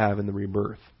eyes that you have in the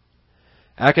rebirth.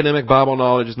 Academic Bible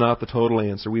knowledge is not the total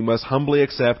answer. We must humbly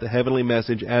accept the heavenly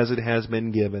message as it has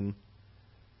been given.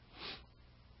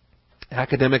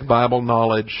 Academic Bible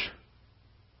knowledge.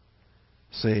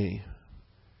 See.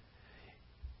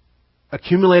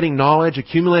 Accumulating knowledge,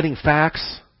 accumulating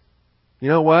facts. You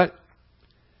know what?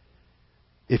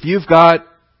 If you've got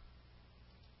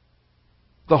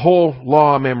the whole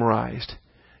law memorized,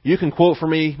 you can quote for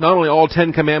me not only all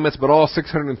 10 commandments, but all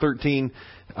 613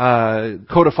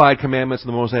 codified commandments in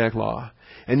the Mosaic Law.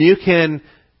 And you can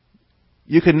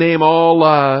name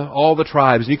all the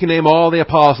tribes. You can name all the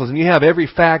apostles, and you have every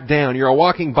fact down. You're a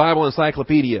walking Bible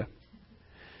encyclopedia.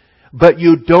 But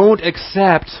you don't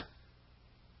accept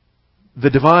the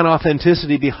divine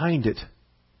authenticity behind it.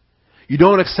 You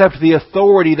don't accept the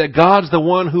authority that God's the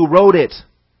one who wrote it.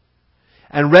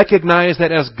 And recognize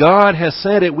that as God has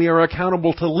said it, we are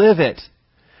accountable to live it.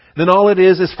 Then all it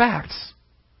is facts.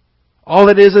 All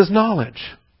it is knowledge.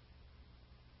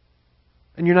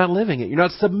 And you're not living it. You're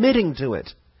not submitting to it.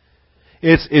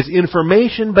 It's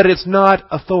information, but it's not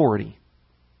authority.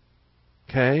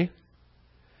 Okay?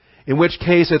 In which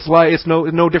case it's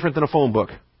no different than a phone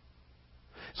book.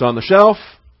 It's on the shelf.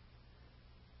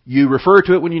 You refer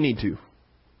to it when you need to.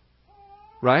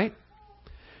 Right?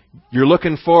 You're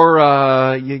looking for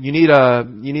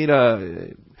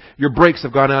your brakes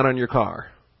have gone out on your car.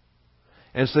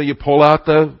 And so you pull out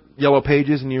the yellow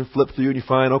pages and you flip through and you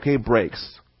find, okay,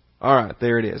 brakes. All right,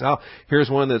 there it is. Here's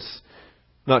one that's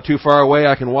not too far away.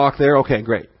 I can walk there. Okay,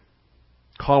 great.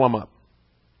 Call them up.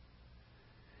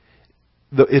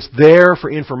 It's there for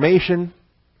information,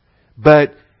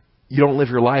 but you don't live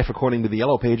your life according to the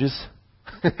yellow pages.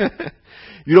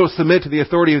 You don't submit to the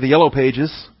authority of the yellow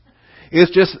pages.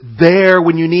 It's just there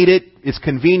when you need it. It's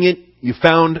convenient. You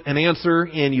found an answer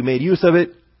and you made use of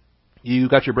it. You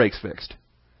got your brakes fixed.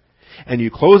 And you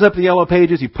close up the yellow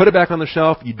pages. You put it back on the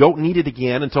shelf. You don't need it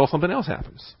again until something else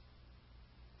happens.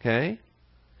 Okay?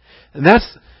 And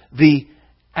that's the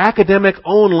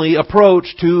academic-only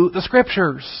approach to the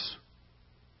Scriptures.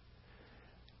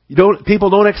 People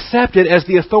don't accept it as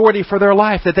the authority for their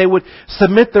life, that they would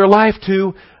submit their life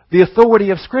to the authority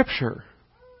of Scripture.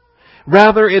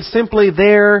 Rather, it's simply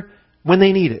there when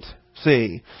they need it.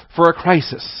 See, for a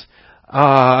crisis.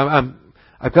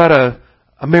 I've got a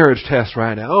marriage test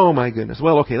right now. Oh my goodness.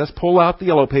 Well, okay, let's pull out the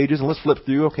yellow pages and let's flip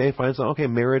through. Okay, find some. Okay,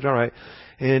 marriage, all right.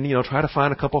 And, try to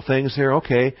find a couple things here.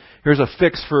 Okay, here's a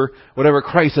fix for whatever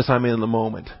crisis I'm in the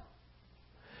moment.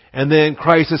 And then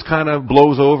crisis kind of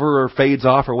blows over or fades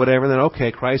off or whatever. Then,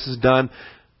 okay, crisis done.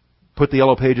 Put the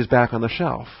yellow pages back on the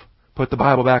shelf. Put the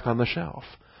Bible back on the shelf.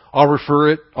 I'll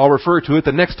refer to it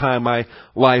the next time my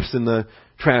life's in the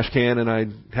trash can and I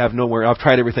have nowhere. I've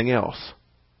tried everything else.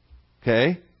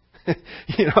 Okay?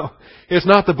 It's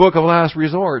not the book of last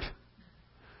resort.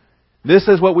 This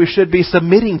is what we should be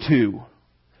submitting to.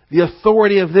 The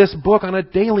authority of this book on a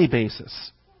daily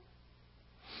basis.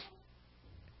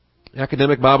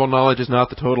 Academic Bible knowledge is not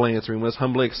the total answer. We must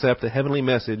humbly accept the heavenly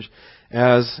message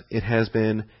as it has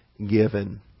been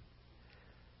given.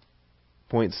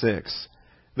 Point 6.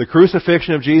 The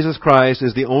crucifixion of Jesus Christ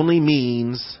is the only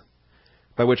means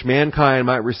by which mankind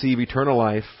might receive eternal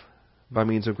life by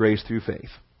means of grace through faith.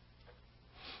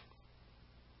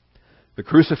 The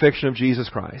crucifixion of Jesus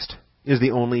Christ is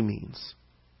the only means.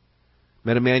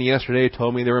 Met a man yesterday who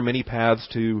told me there were many paths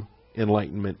to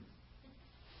enlightenment.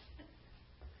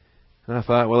 And I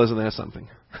thought, well, isn't that something?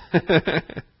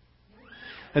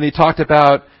 And he talked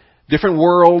about different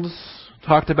worlds,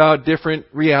 talked about different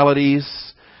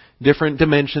realities, different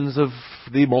dimensions of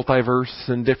the multiverse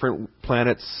and different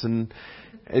planets. And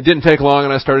it didn't take long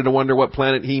and I started to wonder what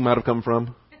planet he might have come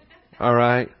from. All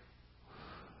right.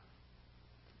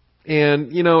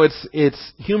 And,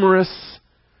 it's humorous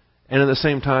and at the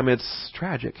same time it's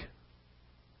tragic.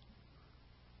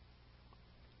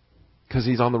 Because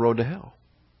he's on the road to hell.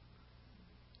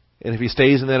 And if he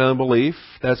stays in that unbelief,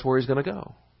 that's where he's going to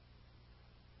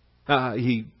go.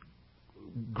 He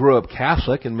grew up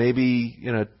Catholic and maybe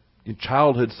in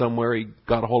childhood somewhere he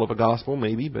got a hold of a gospel,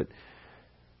 maybe, but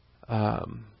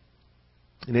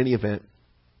in any event,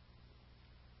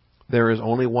 there is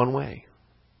only one way.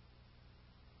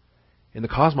 And the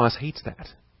cosmos hates that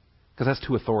because that's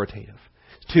too authoritative.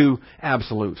 It's too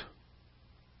absolute.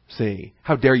 See,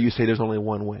 how dare you say there's only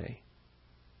one way?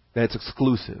 That's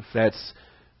exclusive.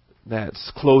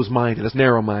 That's closed-minded. That's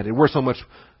narrow-minded. We're so much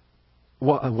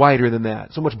wider than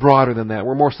that. So much broader than that.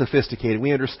 We're more sophisticated.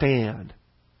 We understand.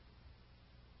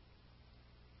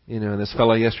 And this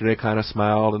fellow yesterday kind of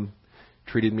smiled and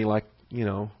treated me like,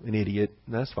 an idiot.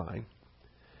 And that's fine.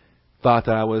 Thought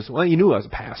that he knew I was a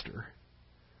pastor.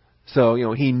 So,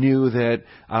 he knew that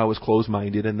I was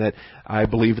closed-minded and that I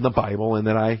believed in the Bible and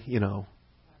that I,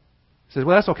 said,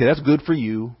 well, that's okay. That's good for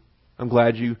you. I'm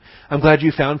glad you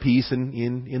found peace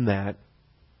in that.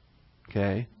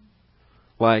 Okay?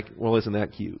 Like, well, isn't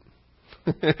that cute?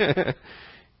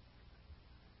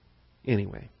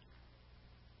 Anyway.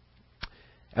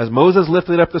 As Moses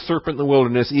lifted up the serpent in the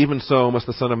wilderness, even so must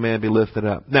the Son of Man be lifted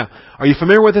up. Now, are you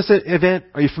familiar with this event?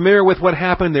 Are you familiar with what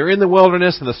happened? They're in the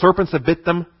wilderness and the serpents have bit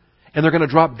them and they're going to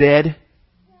drop dead.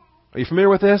 Are you familiar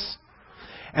with this?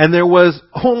 And there was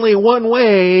only one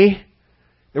way,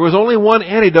 there was only one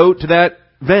antidote to that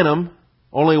venom,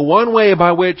 only one way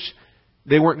by which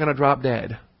they weren't going to drop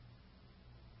dead.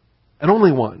 And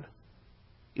only one.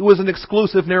 It was an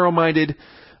exclusive, narrow-minded,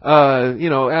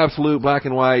 absolute black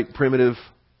and white, primitive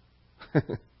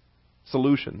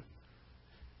solution.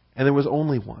 And there was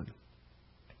only one.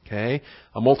 Okay?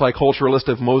 A multiculturalist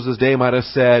of Moses' day might have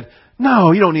said,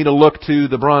 no, you don't need to look to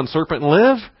the bronze serpent and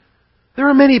live. There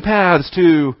are many paths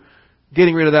to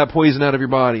getting rid of that poison out of your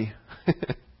body.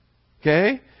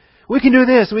 Okay? We can do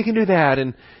this, we can do that,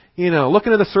 and,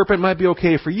 looking at the serpent might be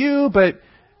okay for you, but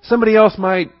somebody else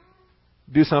might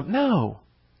do something. No.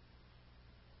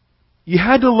 You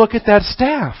had to look at that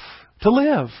staff to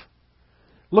live.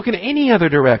 Look in any other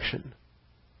direction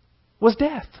was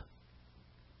death.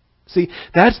 See,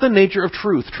 that's the nature of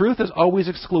truth. Truth is always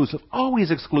exclusive.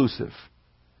 Always exclusive.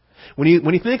 When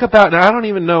you think about, now I don't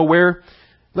even know where,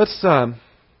 let's, do I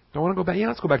want to go back? Yeah,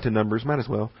 let's go back to Numbers. Might as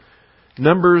well.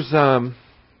 Numbers,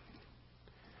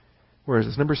 where is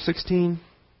this? Number 16?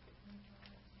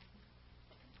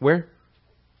 Where?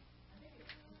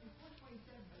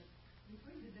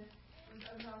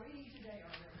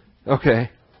 Okay.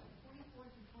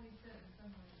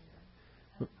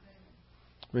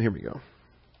 Well, here we go.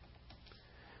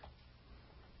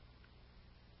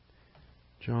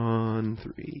 John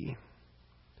 3,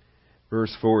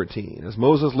 verse 14. As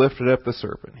Moses lifted up the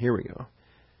serpent. Here we go.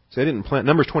 So I didn't plan,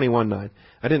 Numbers 21:9.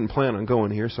 I didn't plan on going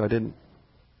here, so I didn't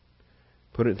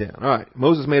put it down. All right.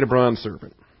 Moses made a bronze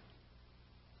serpent.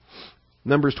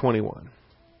 Numbers 21.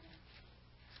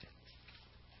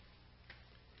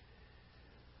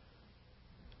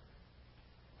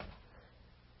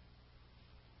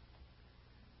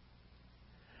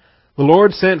 The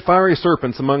Lord sent fiery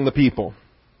serpents among the people.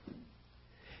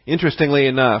 Interestingly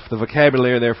enough, the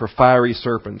vocabulary there for fiery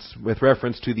serpents, with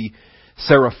reference to the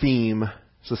seraphim,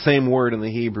 it's the same word in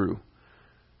the Hebrew.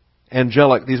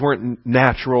 Angelic, these weren't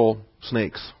natural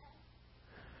snakes.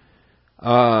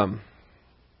 And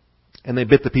they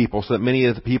bit the people, so that many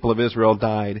of the people of Israel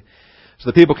died. So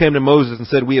the people came to Moses and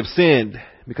said, we have sinned,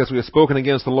 because we have spoken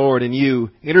against the Lord, and you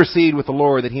intercede with the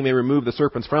Lord that he may remove the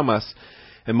serpents from us.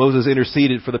 And Moses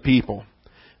interceded for the people.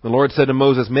 The Lord said to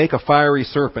Moses, make a fiery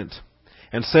serpent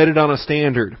and set it on a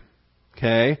standard.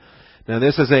 Okay? Now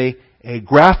this is a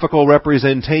graphical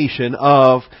representation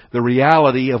of the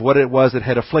reality of what it was that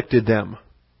had afflicted them.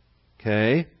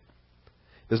 Okay?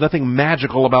 There's nothing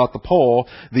magical about the pole.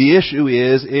 The issue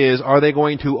is are they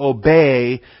going to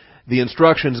obey the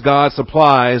instructions God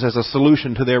supplies as a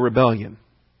solution to their rebellion?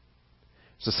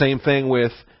 It's the same thing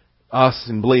with us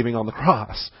in believing on the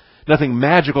cross. Nothing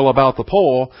magical about the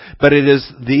pole, but it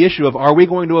is the issue of, are we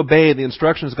going to obey the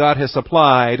instructions God has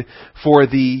supplied for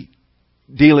the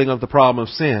dealing of the problem of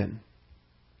sin?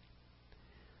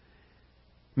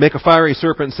 Make a fiery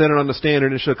serpent, set it on the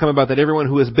standard, and it shall come about that everyone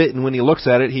who is bitten, when he looks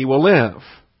at it, he will live.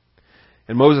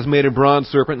 And Moses made a bronze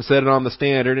serpent and set it on the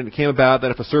standard, and it came about that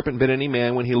if a serpent bit any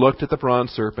man, when he looked at the bronze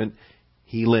serpent,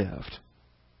 he lived.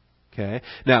 Okay.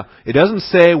 Now, it doesn't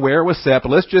say where it was set,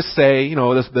 but let's just say,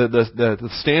 the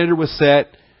standard was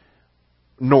set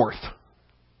north.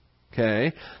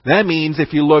 Okay. That means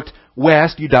if you looked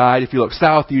west, you died. If you looked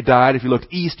south, you died. If you looked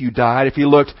east, you died. If you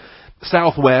looked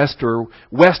southwest or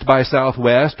west by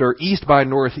southwest or east by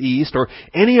northeast or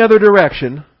any other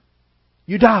direction,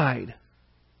 you died.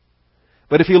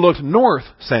 But if you looked north,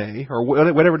 say, or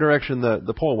whatever direction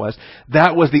the pole was,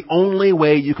 that was the only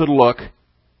way you could look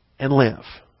and live.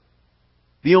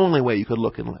 The only way you could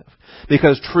look and live.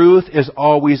 Because truth is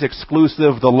always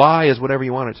exclusive. The lie is whatever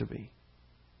you want it to be.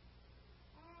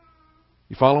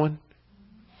 You following?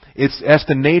 That's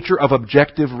the nature of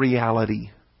objective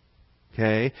reality.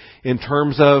 Okay? In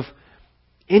terms of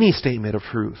any statement of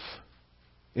truth.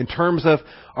 In terms of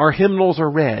our hymnals are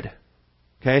red.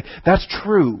 Okay? That's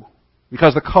true.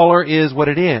 Because the color is what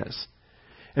it is.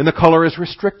 And the color is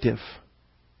restrictive.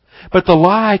 But the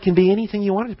lie can be anything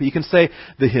you want it to be. You can say,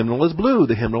 the hymnal is blue,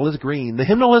 the hymnal is green, the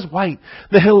hymnal is white,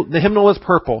 the hymnal is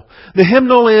purple, the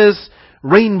hymnal is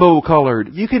rainbow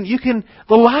colored. The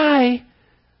lie,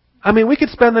 we could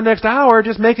spend the next hour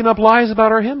just making up lies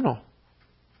about our hymnal.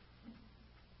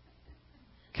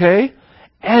 Okay?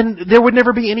 And there would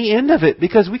never be any end of it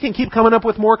because we can keep coming up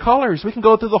with more colors. We can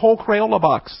go through the whole Crayola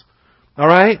box. All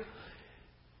right?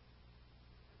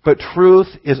 But truth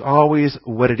is always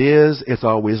what it is. It's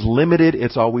always limited.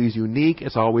 It's always unique.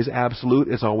 It's always absolute.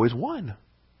 It's always one.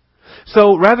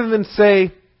 So rather than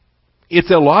say it's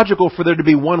illogical for there to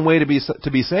be one way to be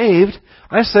saved,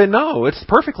 I say no, it's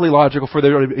perfectly logical for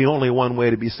there to be only one way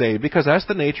to be saved because that's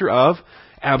the nature of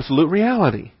absolute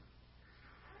reality.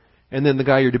 And then the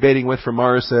guy you're debating with from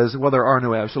Mars says, well, there are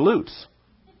no absolutes.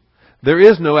 There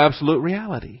is no absolute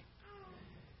reality.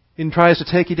 And tries to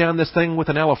take you down this thing with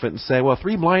an elephant and say, well,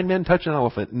 3 blind men touch an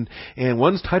elephant, and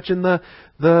one's touching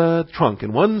the trunk,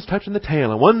 and one's touching the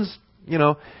tail, and one's,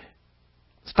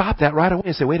 stop that right away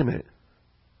and say, wait a minute.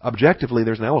 Objectively,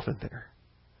 there's an elephant there.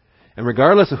 And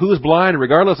regardless of who's blind, and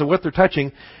regardless of what they're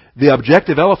touching, the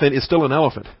objective elephant is still an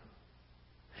elephant.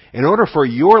 In order for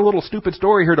your little stupid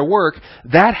story here to work,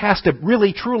 that has to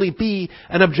really, truly be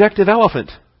an objective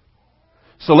elephant.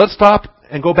 So let's stop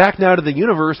and go back now to the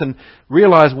universe and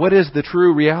realize what is the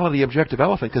true reality objective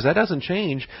elephant, because that doesn't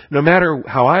change no matter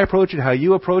how I approach it, how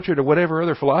you approach it, or whatever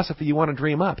other philosophy you want to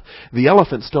dream up. The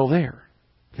elephant's still there.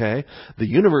 Okay? The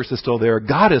universe is still there.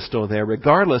 God is still there,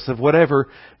 regardless of whatever,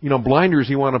 blinders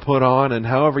you want to put on and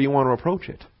however you want to approach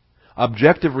it.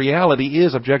 Objective reality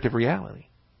is objective reality.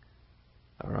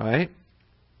 All right?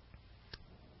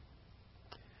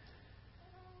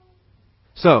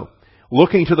 So,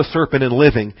 looking to the serpent and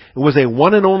living, it was a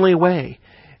one and only way.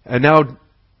 And now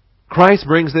Christ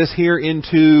brings this here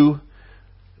into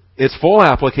its full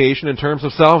application in terms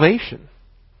of salvation.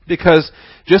 Because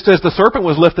just as the serpent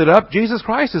was lifted up, Jesus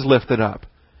Christ is lifted up.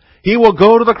 He will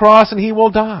go to the cross and He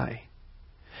will die.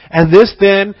 And this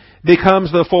then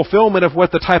becomes the fulfillment of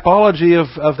what the typology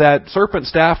of that serpent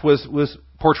staff was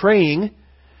portraying.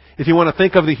 If you want to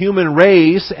think of the human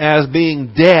race as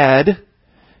being dead,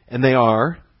 and they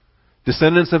are,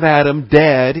 descendants of Adam,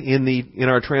 dead in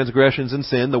our transgressions and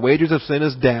sin. The wages of sin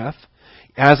is death.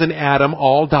 As in Adam,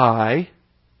 all die.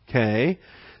 Okay.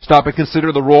 Stop and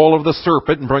consider the role of the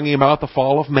serpent in bringing about the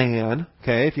fall of man.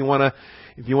 Okay. If you want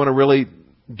to really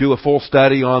do a full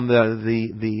study on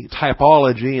the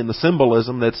typology and the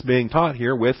symbolism that's being taught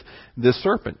here with this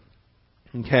serpent.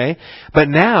 Okay. But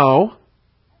now,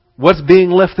 what's being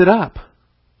lifted up?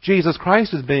 Jesus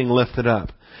Christ is being lifted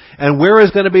up. And where is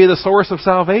going to be the source of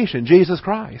salvation? Jesus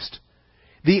Christ.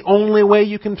 The only way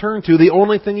you can turn to, the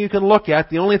only thing you can look at,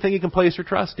 the only thing you can place your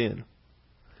trust in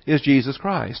is Jesus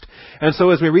Christ. And so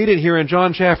as we read it here in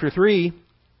John chapter 3,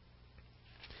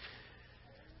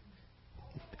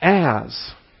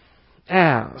 as,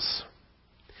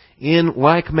 in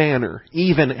like manner,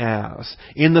 even as,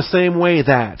 in the same way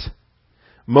that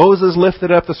Moses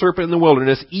lifted up the serpent in the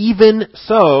wilderness, even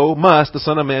so must the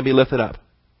Son of Man be lifted up.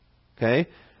 Okay?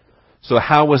 So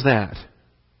how was that?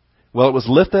 Well, it was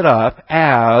lifted up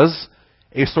as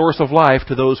a source of life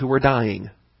to those who were dying.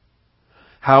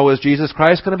 How is Jesus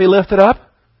Christ going to be lifted up?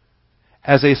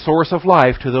 As a source of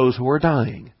life to those who are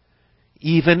dying.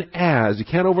 Even as. You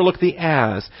can't overlook the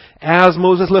as. As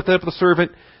Moses lifted up the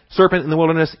serpent in the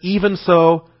wilderness, even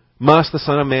so must the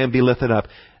Son of Man be lifted up.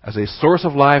 As a source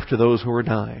of life to those who are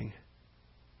dying.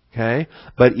 Okay?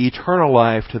 But eternal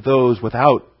life to those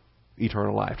without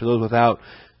eternal life. To those without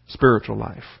spiritual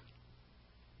life.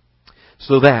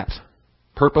 So that,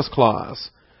 purpose clause,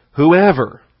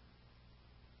 whoever.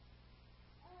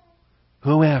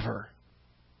 I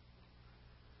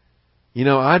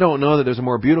don't know that there's a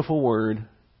more beautiful word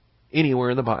anywhere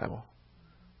in the Bible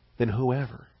than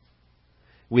whoever.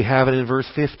 We have it in verse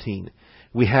 15.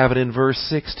 We have it in verse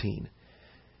 16.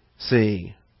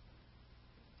 See,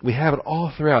 we have it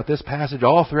all throughout this passage,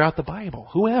 all throughout the Bible.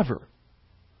 Whoever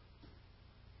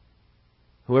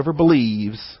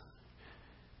believes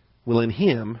will in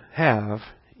Him have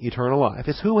eternal life.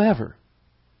 It's whoever.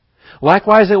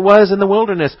 Likewise it was in the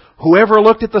wilderness. Whoever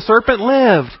looked at the serpent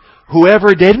lived.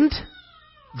 Whoever didn't,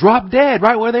 dropped dead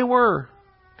right where they were.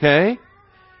 Okay?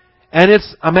 And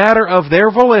it's a matter of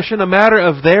their volition, a matter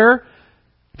of their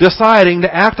deciding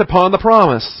to act upon the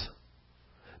promise.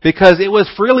 Because it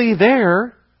was freely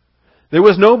there. There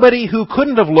was nobody who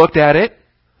couldn't have looked at it.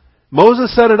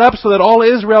 Moses set it up so that all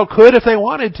Israel could if they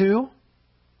wanted to.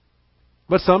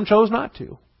 But some chose not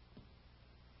to.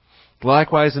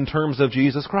 Likewise, in terms of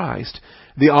Jesus Christ,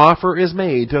 the offer is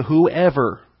made to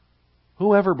whoever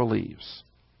believes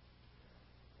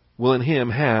will in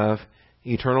Him have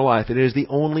eternal life. It is the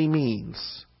only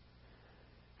means.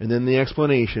 And then the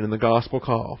explanation in the gospel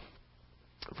call.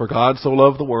 For God so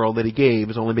loved the world that He gave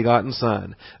His only begotten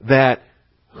Son, that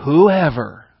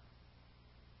whoever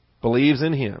believes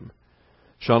in Him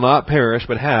shall not perish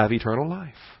but have eternal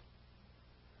life.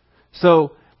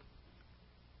 So,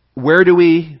 who do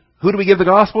we give the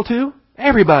gospel to?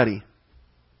 Everybody.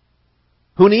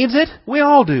 Who needs it? We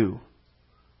all do.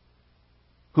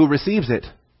 Who receives it?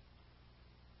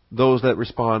 Those that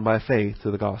respond by faith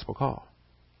to the gospel call.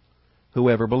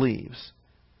 Whoever believes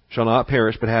shall not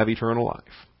perish but have eternal life.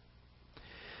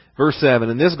 Verse 7,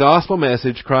 in this gospel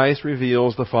message, Christ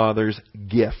reveals the Father's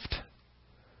gift.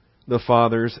 The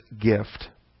Father's gift.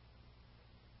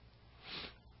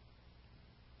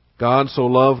 God so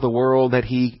loved the world that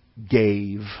He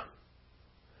gave.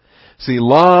 See,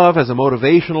 love as a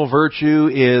motivational virtue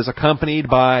is accompanied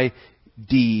by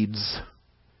deeds.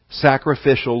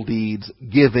 Sacrificial deeds.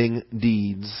 Giving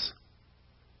deeds.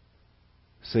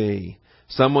 See,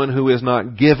 someone who is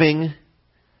not giving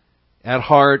at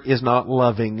heart is not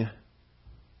loving.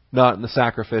 Not in the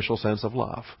sacrificial sense of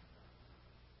love.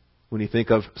 When you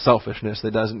think of selfishness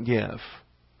that doesn't give,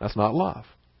 that's not love.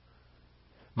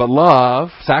 But love,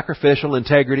 sacrificial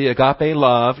integrity, agape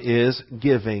love, is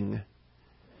giving.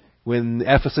 When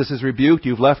Ephesus is rebuked,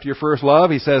 you've left your first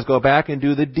love, he says, go back and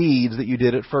do the deeds that you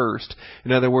did at first.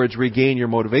 In other words, regain your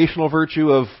motivational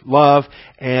virtue of love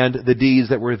and the deeds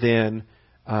that were then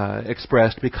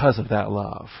expressed because of that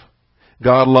love.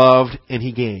 God loved and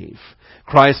He gave.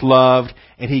 Christ loved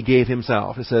and He gave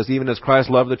Himself. It says, even as Christ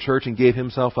loved the church and gave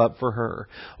Himself up for her.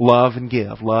 Love and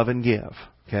give. Love and give.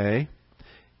 Okay?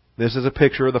 This is a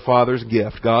picture of the Father's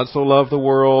gift. God so loved the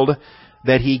world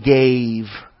that He gave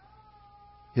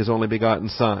His only begotten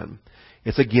Son.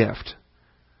 It's a gift.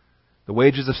 The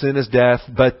wages of sin is death,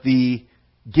 but the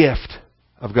gift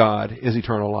of God is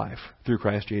eternal life through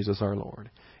Christ Jesus our Lord.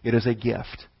 It is a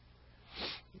gift.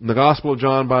 In the Gospel of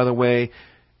John, by the way,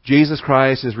 Jesus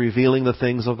Christ is revealing the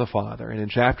things of the Father. And in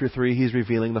chapter 3, He's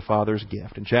revealing the Father's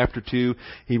gift. In chapter 2,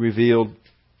 He revealed,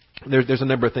 there's a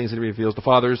number of things that He reveals. The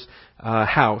Father's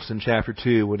house in chapter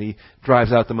 2 when He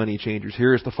drives out the money changers.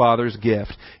 Here's the Father's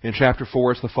gift. In chapter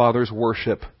 4, it's the Father's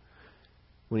worship.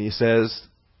 When He says,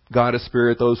 God is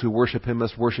Spirit, those who worship Him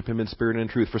must worship Him in spirit and in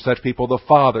truth. For such people, the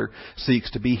Father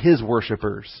seeks to be His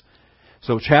worshipers.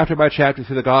 So chapter by chapter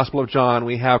through the Gospel of John,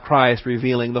 we have Christ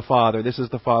revealing the Father. This is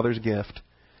the Father's gift.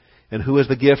 And who is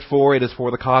the gift for? It is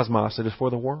for the cosmos. It is for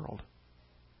the world.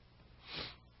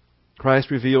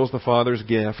 Christ reveals the Father's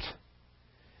gift.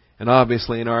 And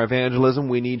obviously in our evangelism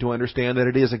we need to understand that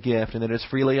it is a gift and that it's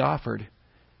freely offered.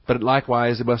 But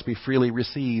likewise it must be freely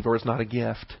received or it's not a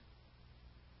gift.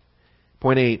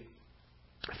 Point 8.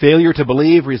 Failure to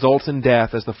believe results in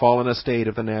death as the fallen estate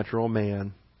of the natural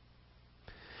man.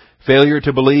 Failure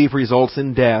to believe results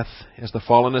in death as the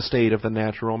fallen estate of the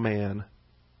natural man.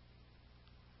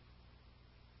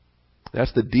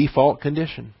 That's the default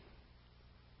condition.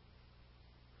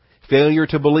 Failure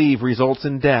to believe results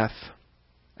in death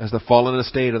as the fallen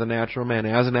estate of the natural man.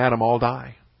 As in Adam, all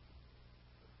die.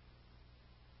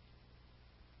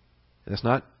 And it's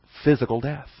not physical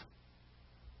death.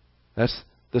 That's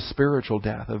the spiritual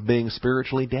death of being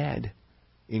spiritually dead.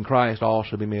 In Christ, all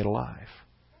shall be made alive.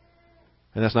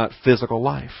 And that's not physical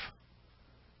life.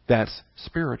 That's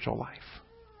spiritual life.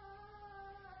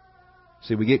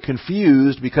 See, we get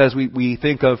confused because we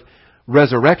think of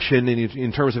resurrection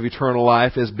in terms of eternal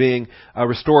life as being a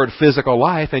restored physical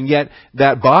life, and yet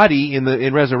that body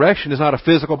in resurrection is not a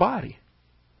physical body.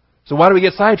 So why do we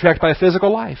get sidetracked by a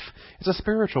physical life? It's a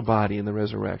spiritual body in the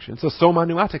resurrection. It's a soma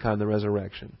pneumatica in the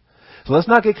resurrection. So let's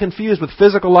not get confused with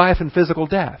physical life and physical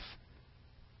death.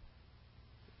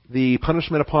 The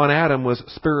punishment upon Adam was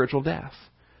spiritual death.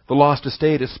 The lost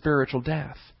estate is spiritual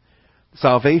death.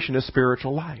 Salvation is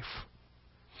spiritual life.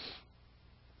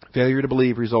 Failure to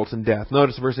believe results in death.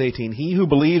 Notice verse 18. He who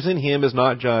believes in Him is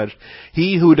not judged.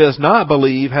 He who does not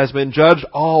believe has been judged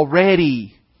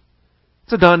already.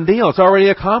 It's a done deal. It's already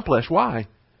accomplished. Why?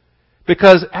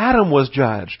 Because Adam was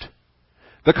judged.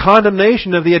 The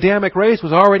condemnation of the Adamic race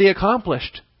was already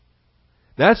accomplished.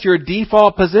 That's your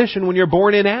default position when you're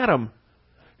born in Adam.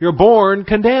 You're born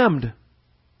condemned.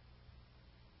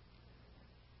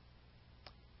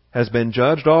 Has been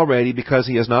judged already because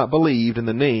he has not believed in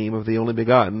the name of the only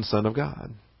begotten Son of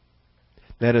God.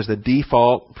 That is the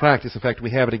default practice. In fact,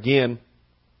 we have it again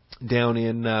down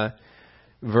in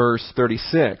verse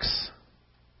 36.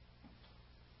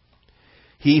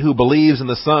 He who believes in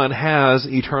the Son has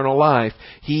eternal life.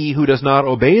 He who does not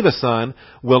obey the Son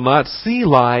will not see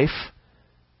life,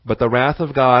 but the wrath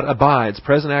of God abides.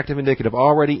 Present active indicative,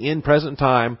 already in present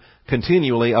time,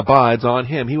 continually abides on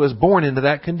him. He was born into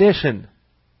that condition.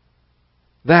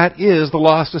 That is the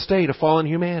lost estate of fallen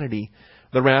humanity.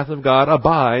 The wrath of God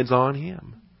abides on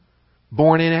him.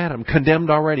 Born in Adam, condemned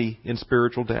already in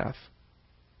spiritual death.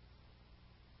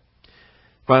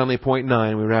 Finally, point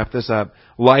 9, we wrap this up.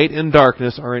 Light and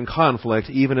darkness are in conflict,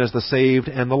 even as the saved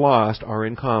and the lost are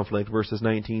in conflict, verses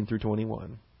 19 through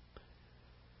 21.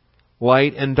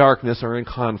 Light and darkness are in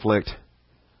conflict.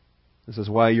 This is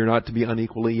why you're not to be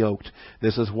unequally yoked.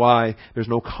 This is why there's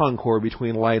no concord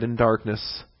between light and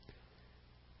darkness,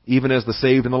 even as the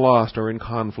saved and the lost are in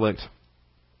conflict.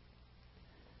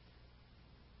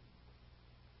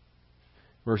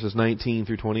 Verses 19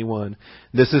 through 21.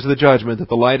 This is the judgment, that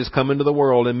the light has come into the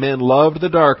world, and men loved the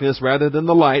darkness rather than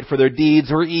the light, for their deeds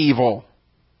were evil.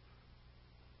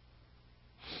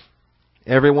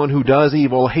 Everyone who does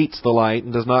evil hates the light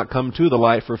and does not come to the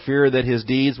light for fear that his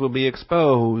deeds will be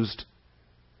exposed.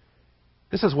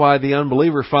 This is why the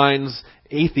unbeliever finds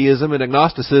atheism and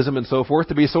agnosticism and so forth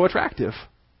to be so attractive.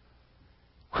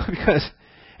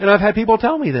 And I've had people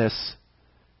tell me this.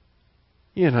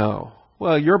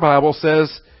 Well, your Bible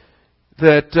says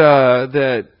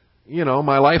that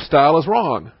my lifestyle is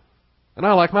wrong. And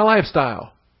I like my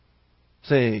lifestyle.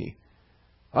 See,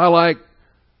 I like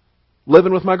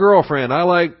living with my girlfriend. I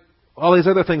like all these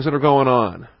other things that are going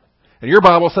on. And your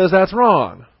Bible says that's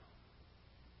wrong.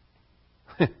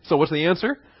 So what's the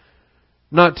answer?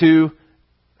 Not to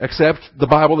accept the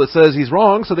Bible that says he's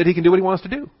wrong so that he can do what he wants to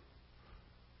do.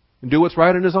 And do what's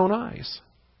right in his own eyes.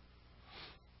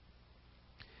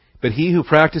 But he who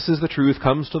practices the truth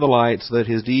comes to the light so that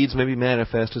his deeds may be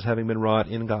manifest as having been wrought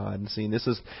in God. And see, this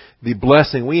is the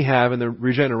blessing we have in the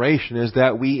regeneration, is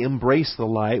that we embrace the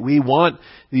light. We want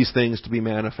these things to be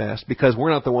manifest because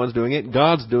we're not the ones doing it.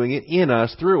 God's doing it in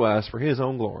us, through us, for His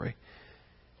own glory.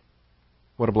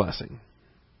 What a blessing.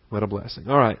 What a blessing.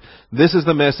 All right. This is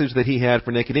the message that he had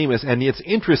for Nicodemus. And it's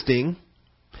interesting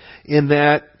in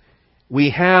that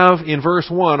we have in verse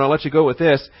 1, I'll let you go with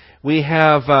this, we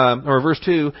have, or verse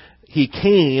 2, he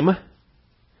came,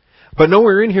 but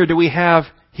nowhere in here do we have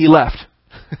he left.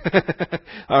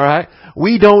 All right?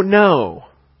 We don't know.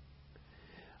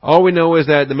 All we know is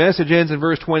that the message ends in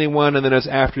verse 21 and then it's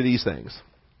after these things.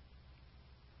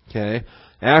 Okay?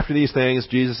 After these things,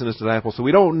 Jesus and His disciples. So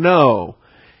we don't know.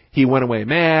 He went away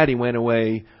mad, he went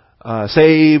away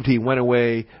saved, he went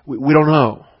away. We don't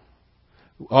know.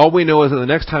 All we know is that the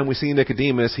next time we see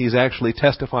Nicodemus, he's actually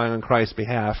testifying on Christ's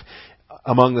behalf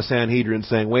among the Sanhedrin,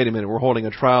 saying, wait a minute, we're holding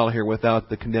a trial here without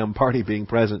the condemned party being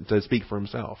present to speak for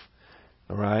himself.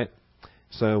 All right?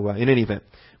 So, in any event,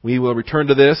 we will return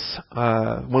to this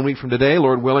 1 week from today,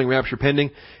 Lord willing, rapture pending,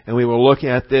 and we will look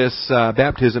at this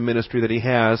baptism ministry that he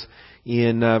has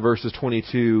in verses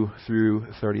 22 through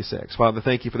 36. Father,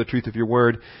 thank you for the truth of your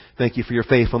word. Thank you for your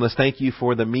faithfulness. Thank you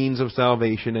for the means of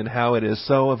salvation and how it is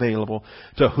so available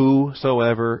to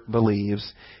whosoever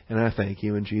believes. And I thank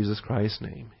you in Jesus Christ's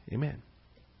name. Amen.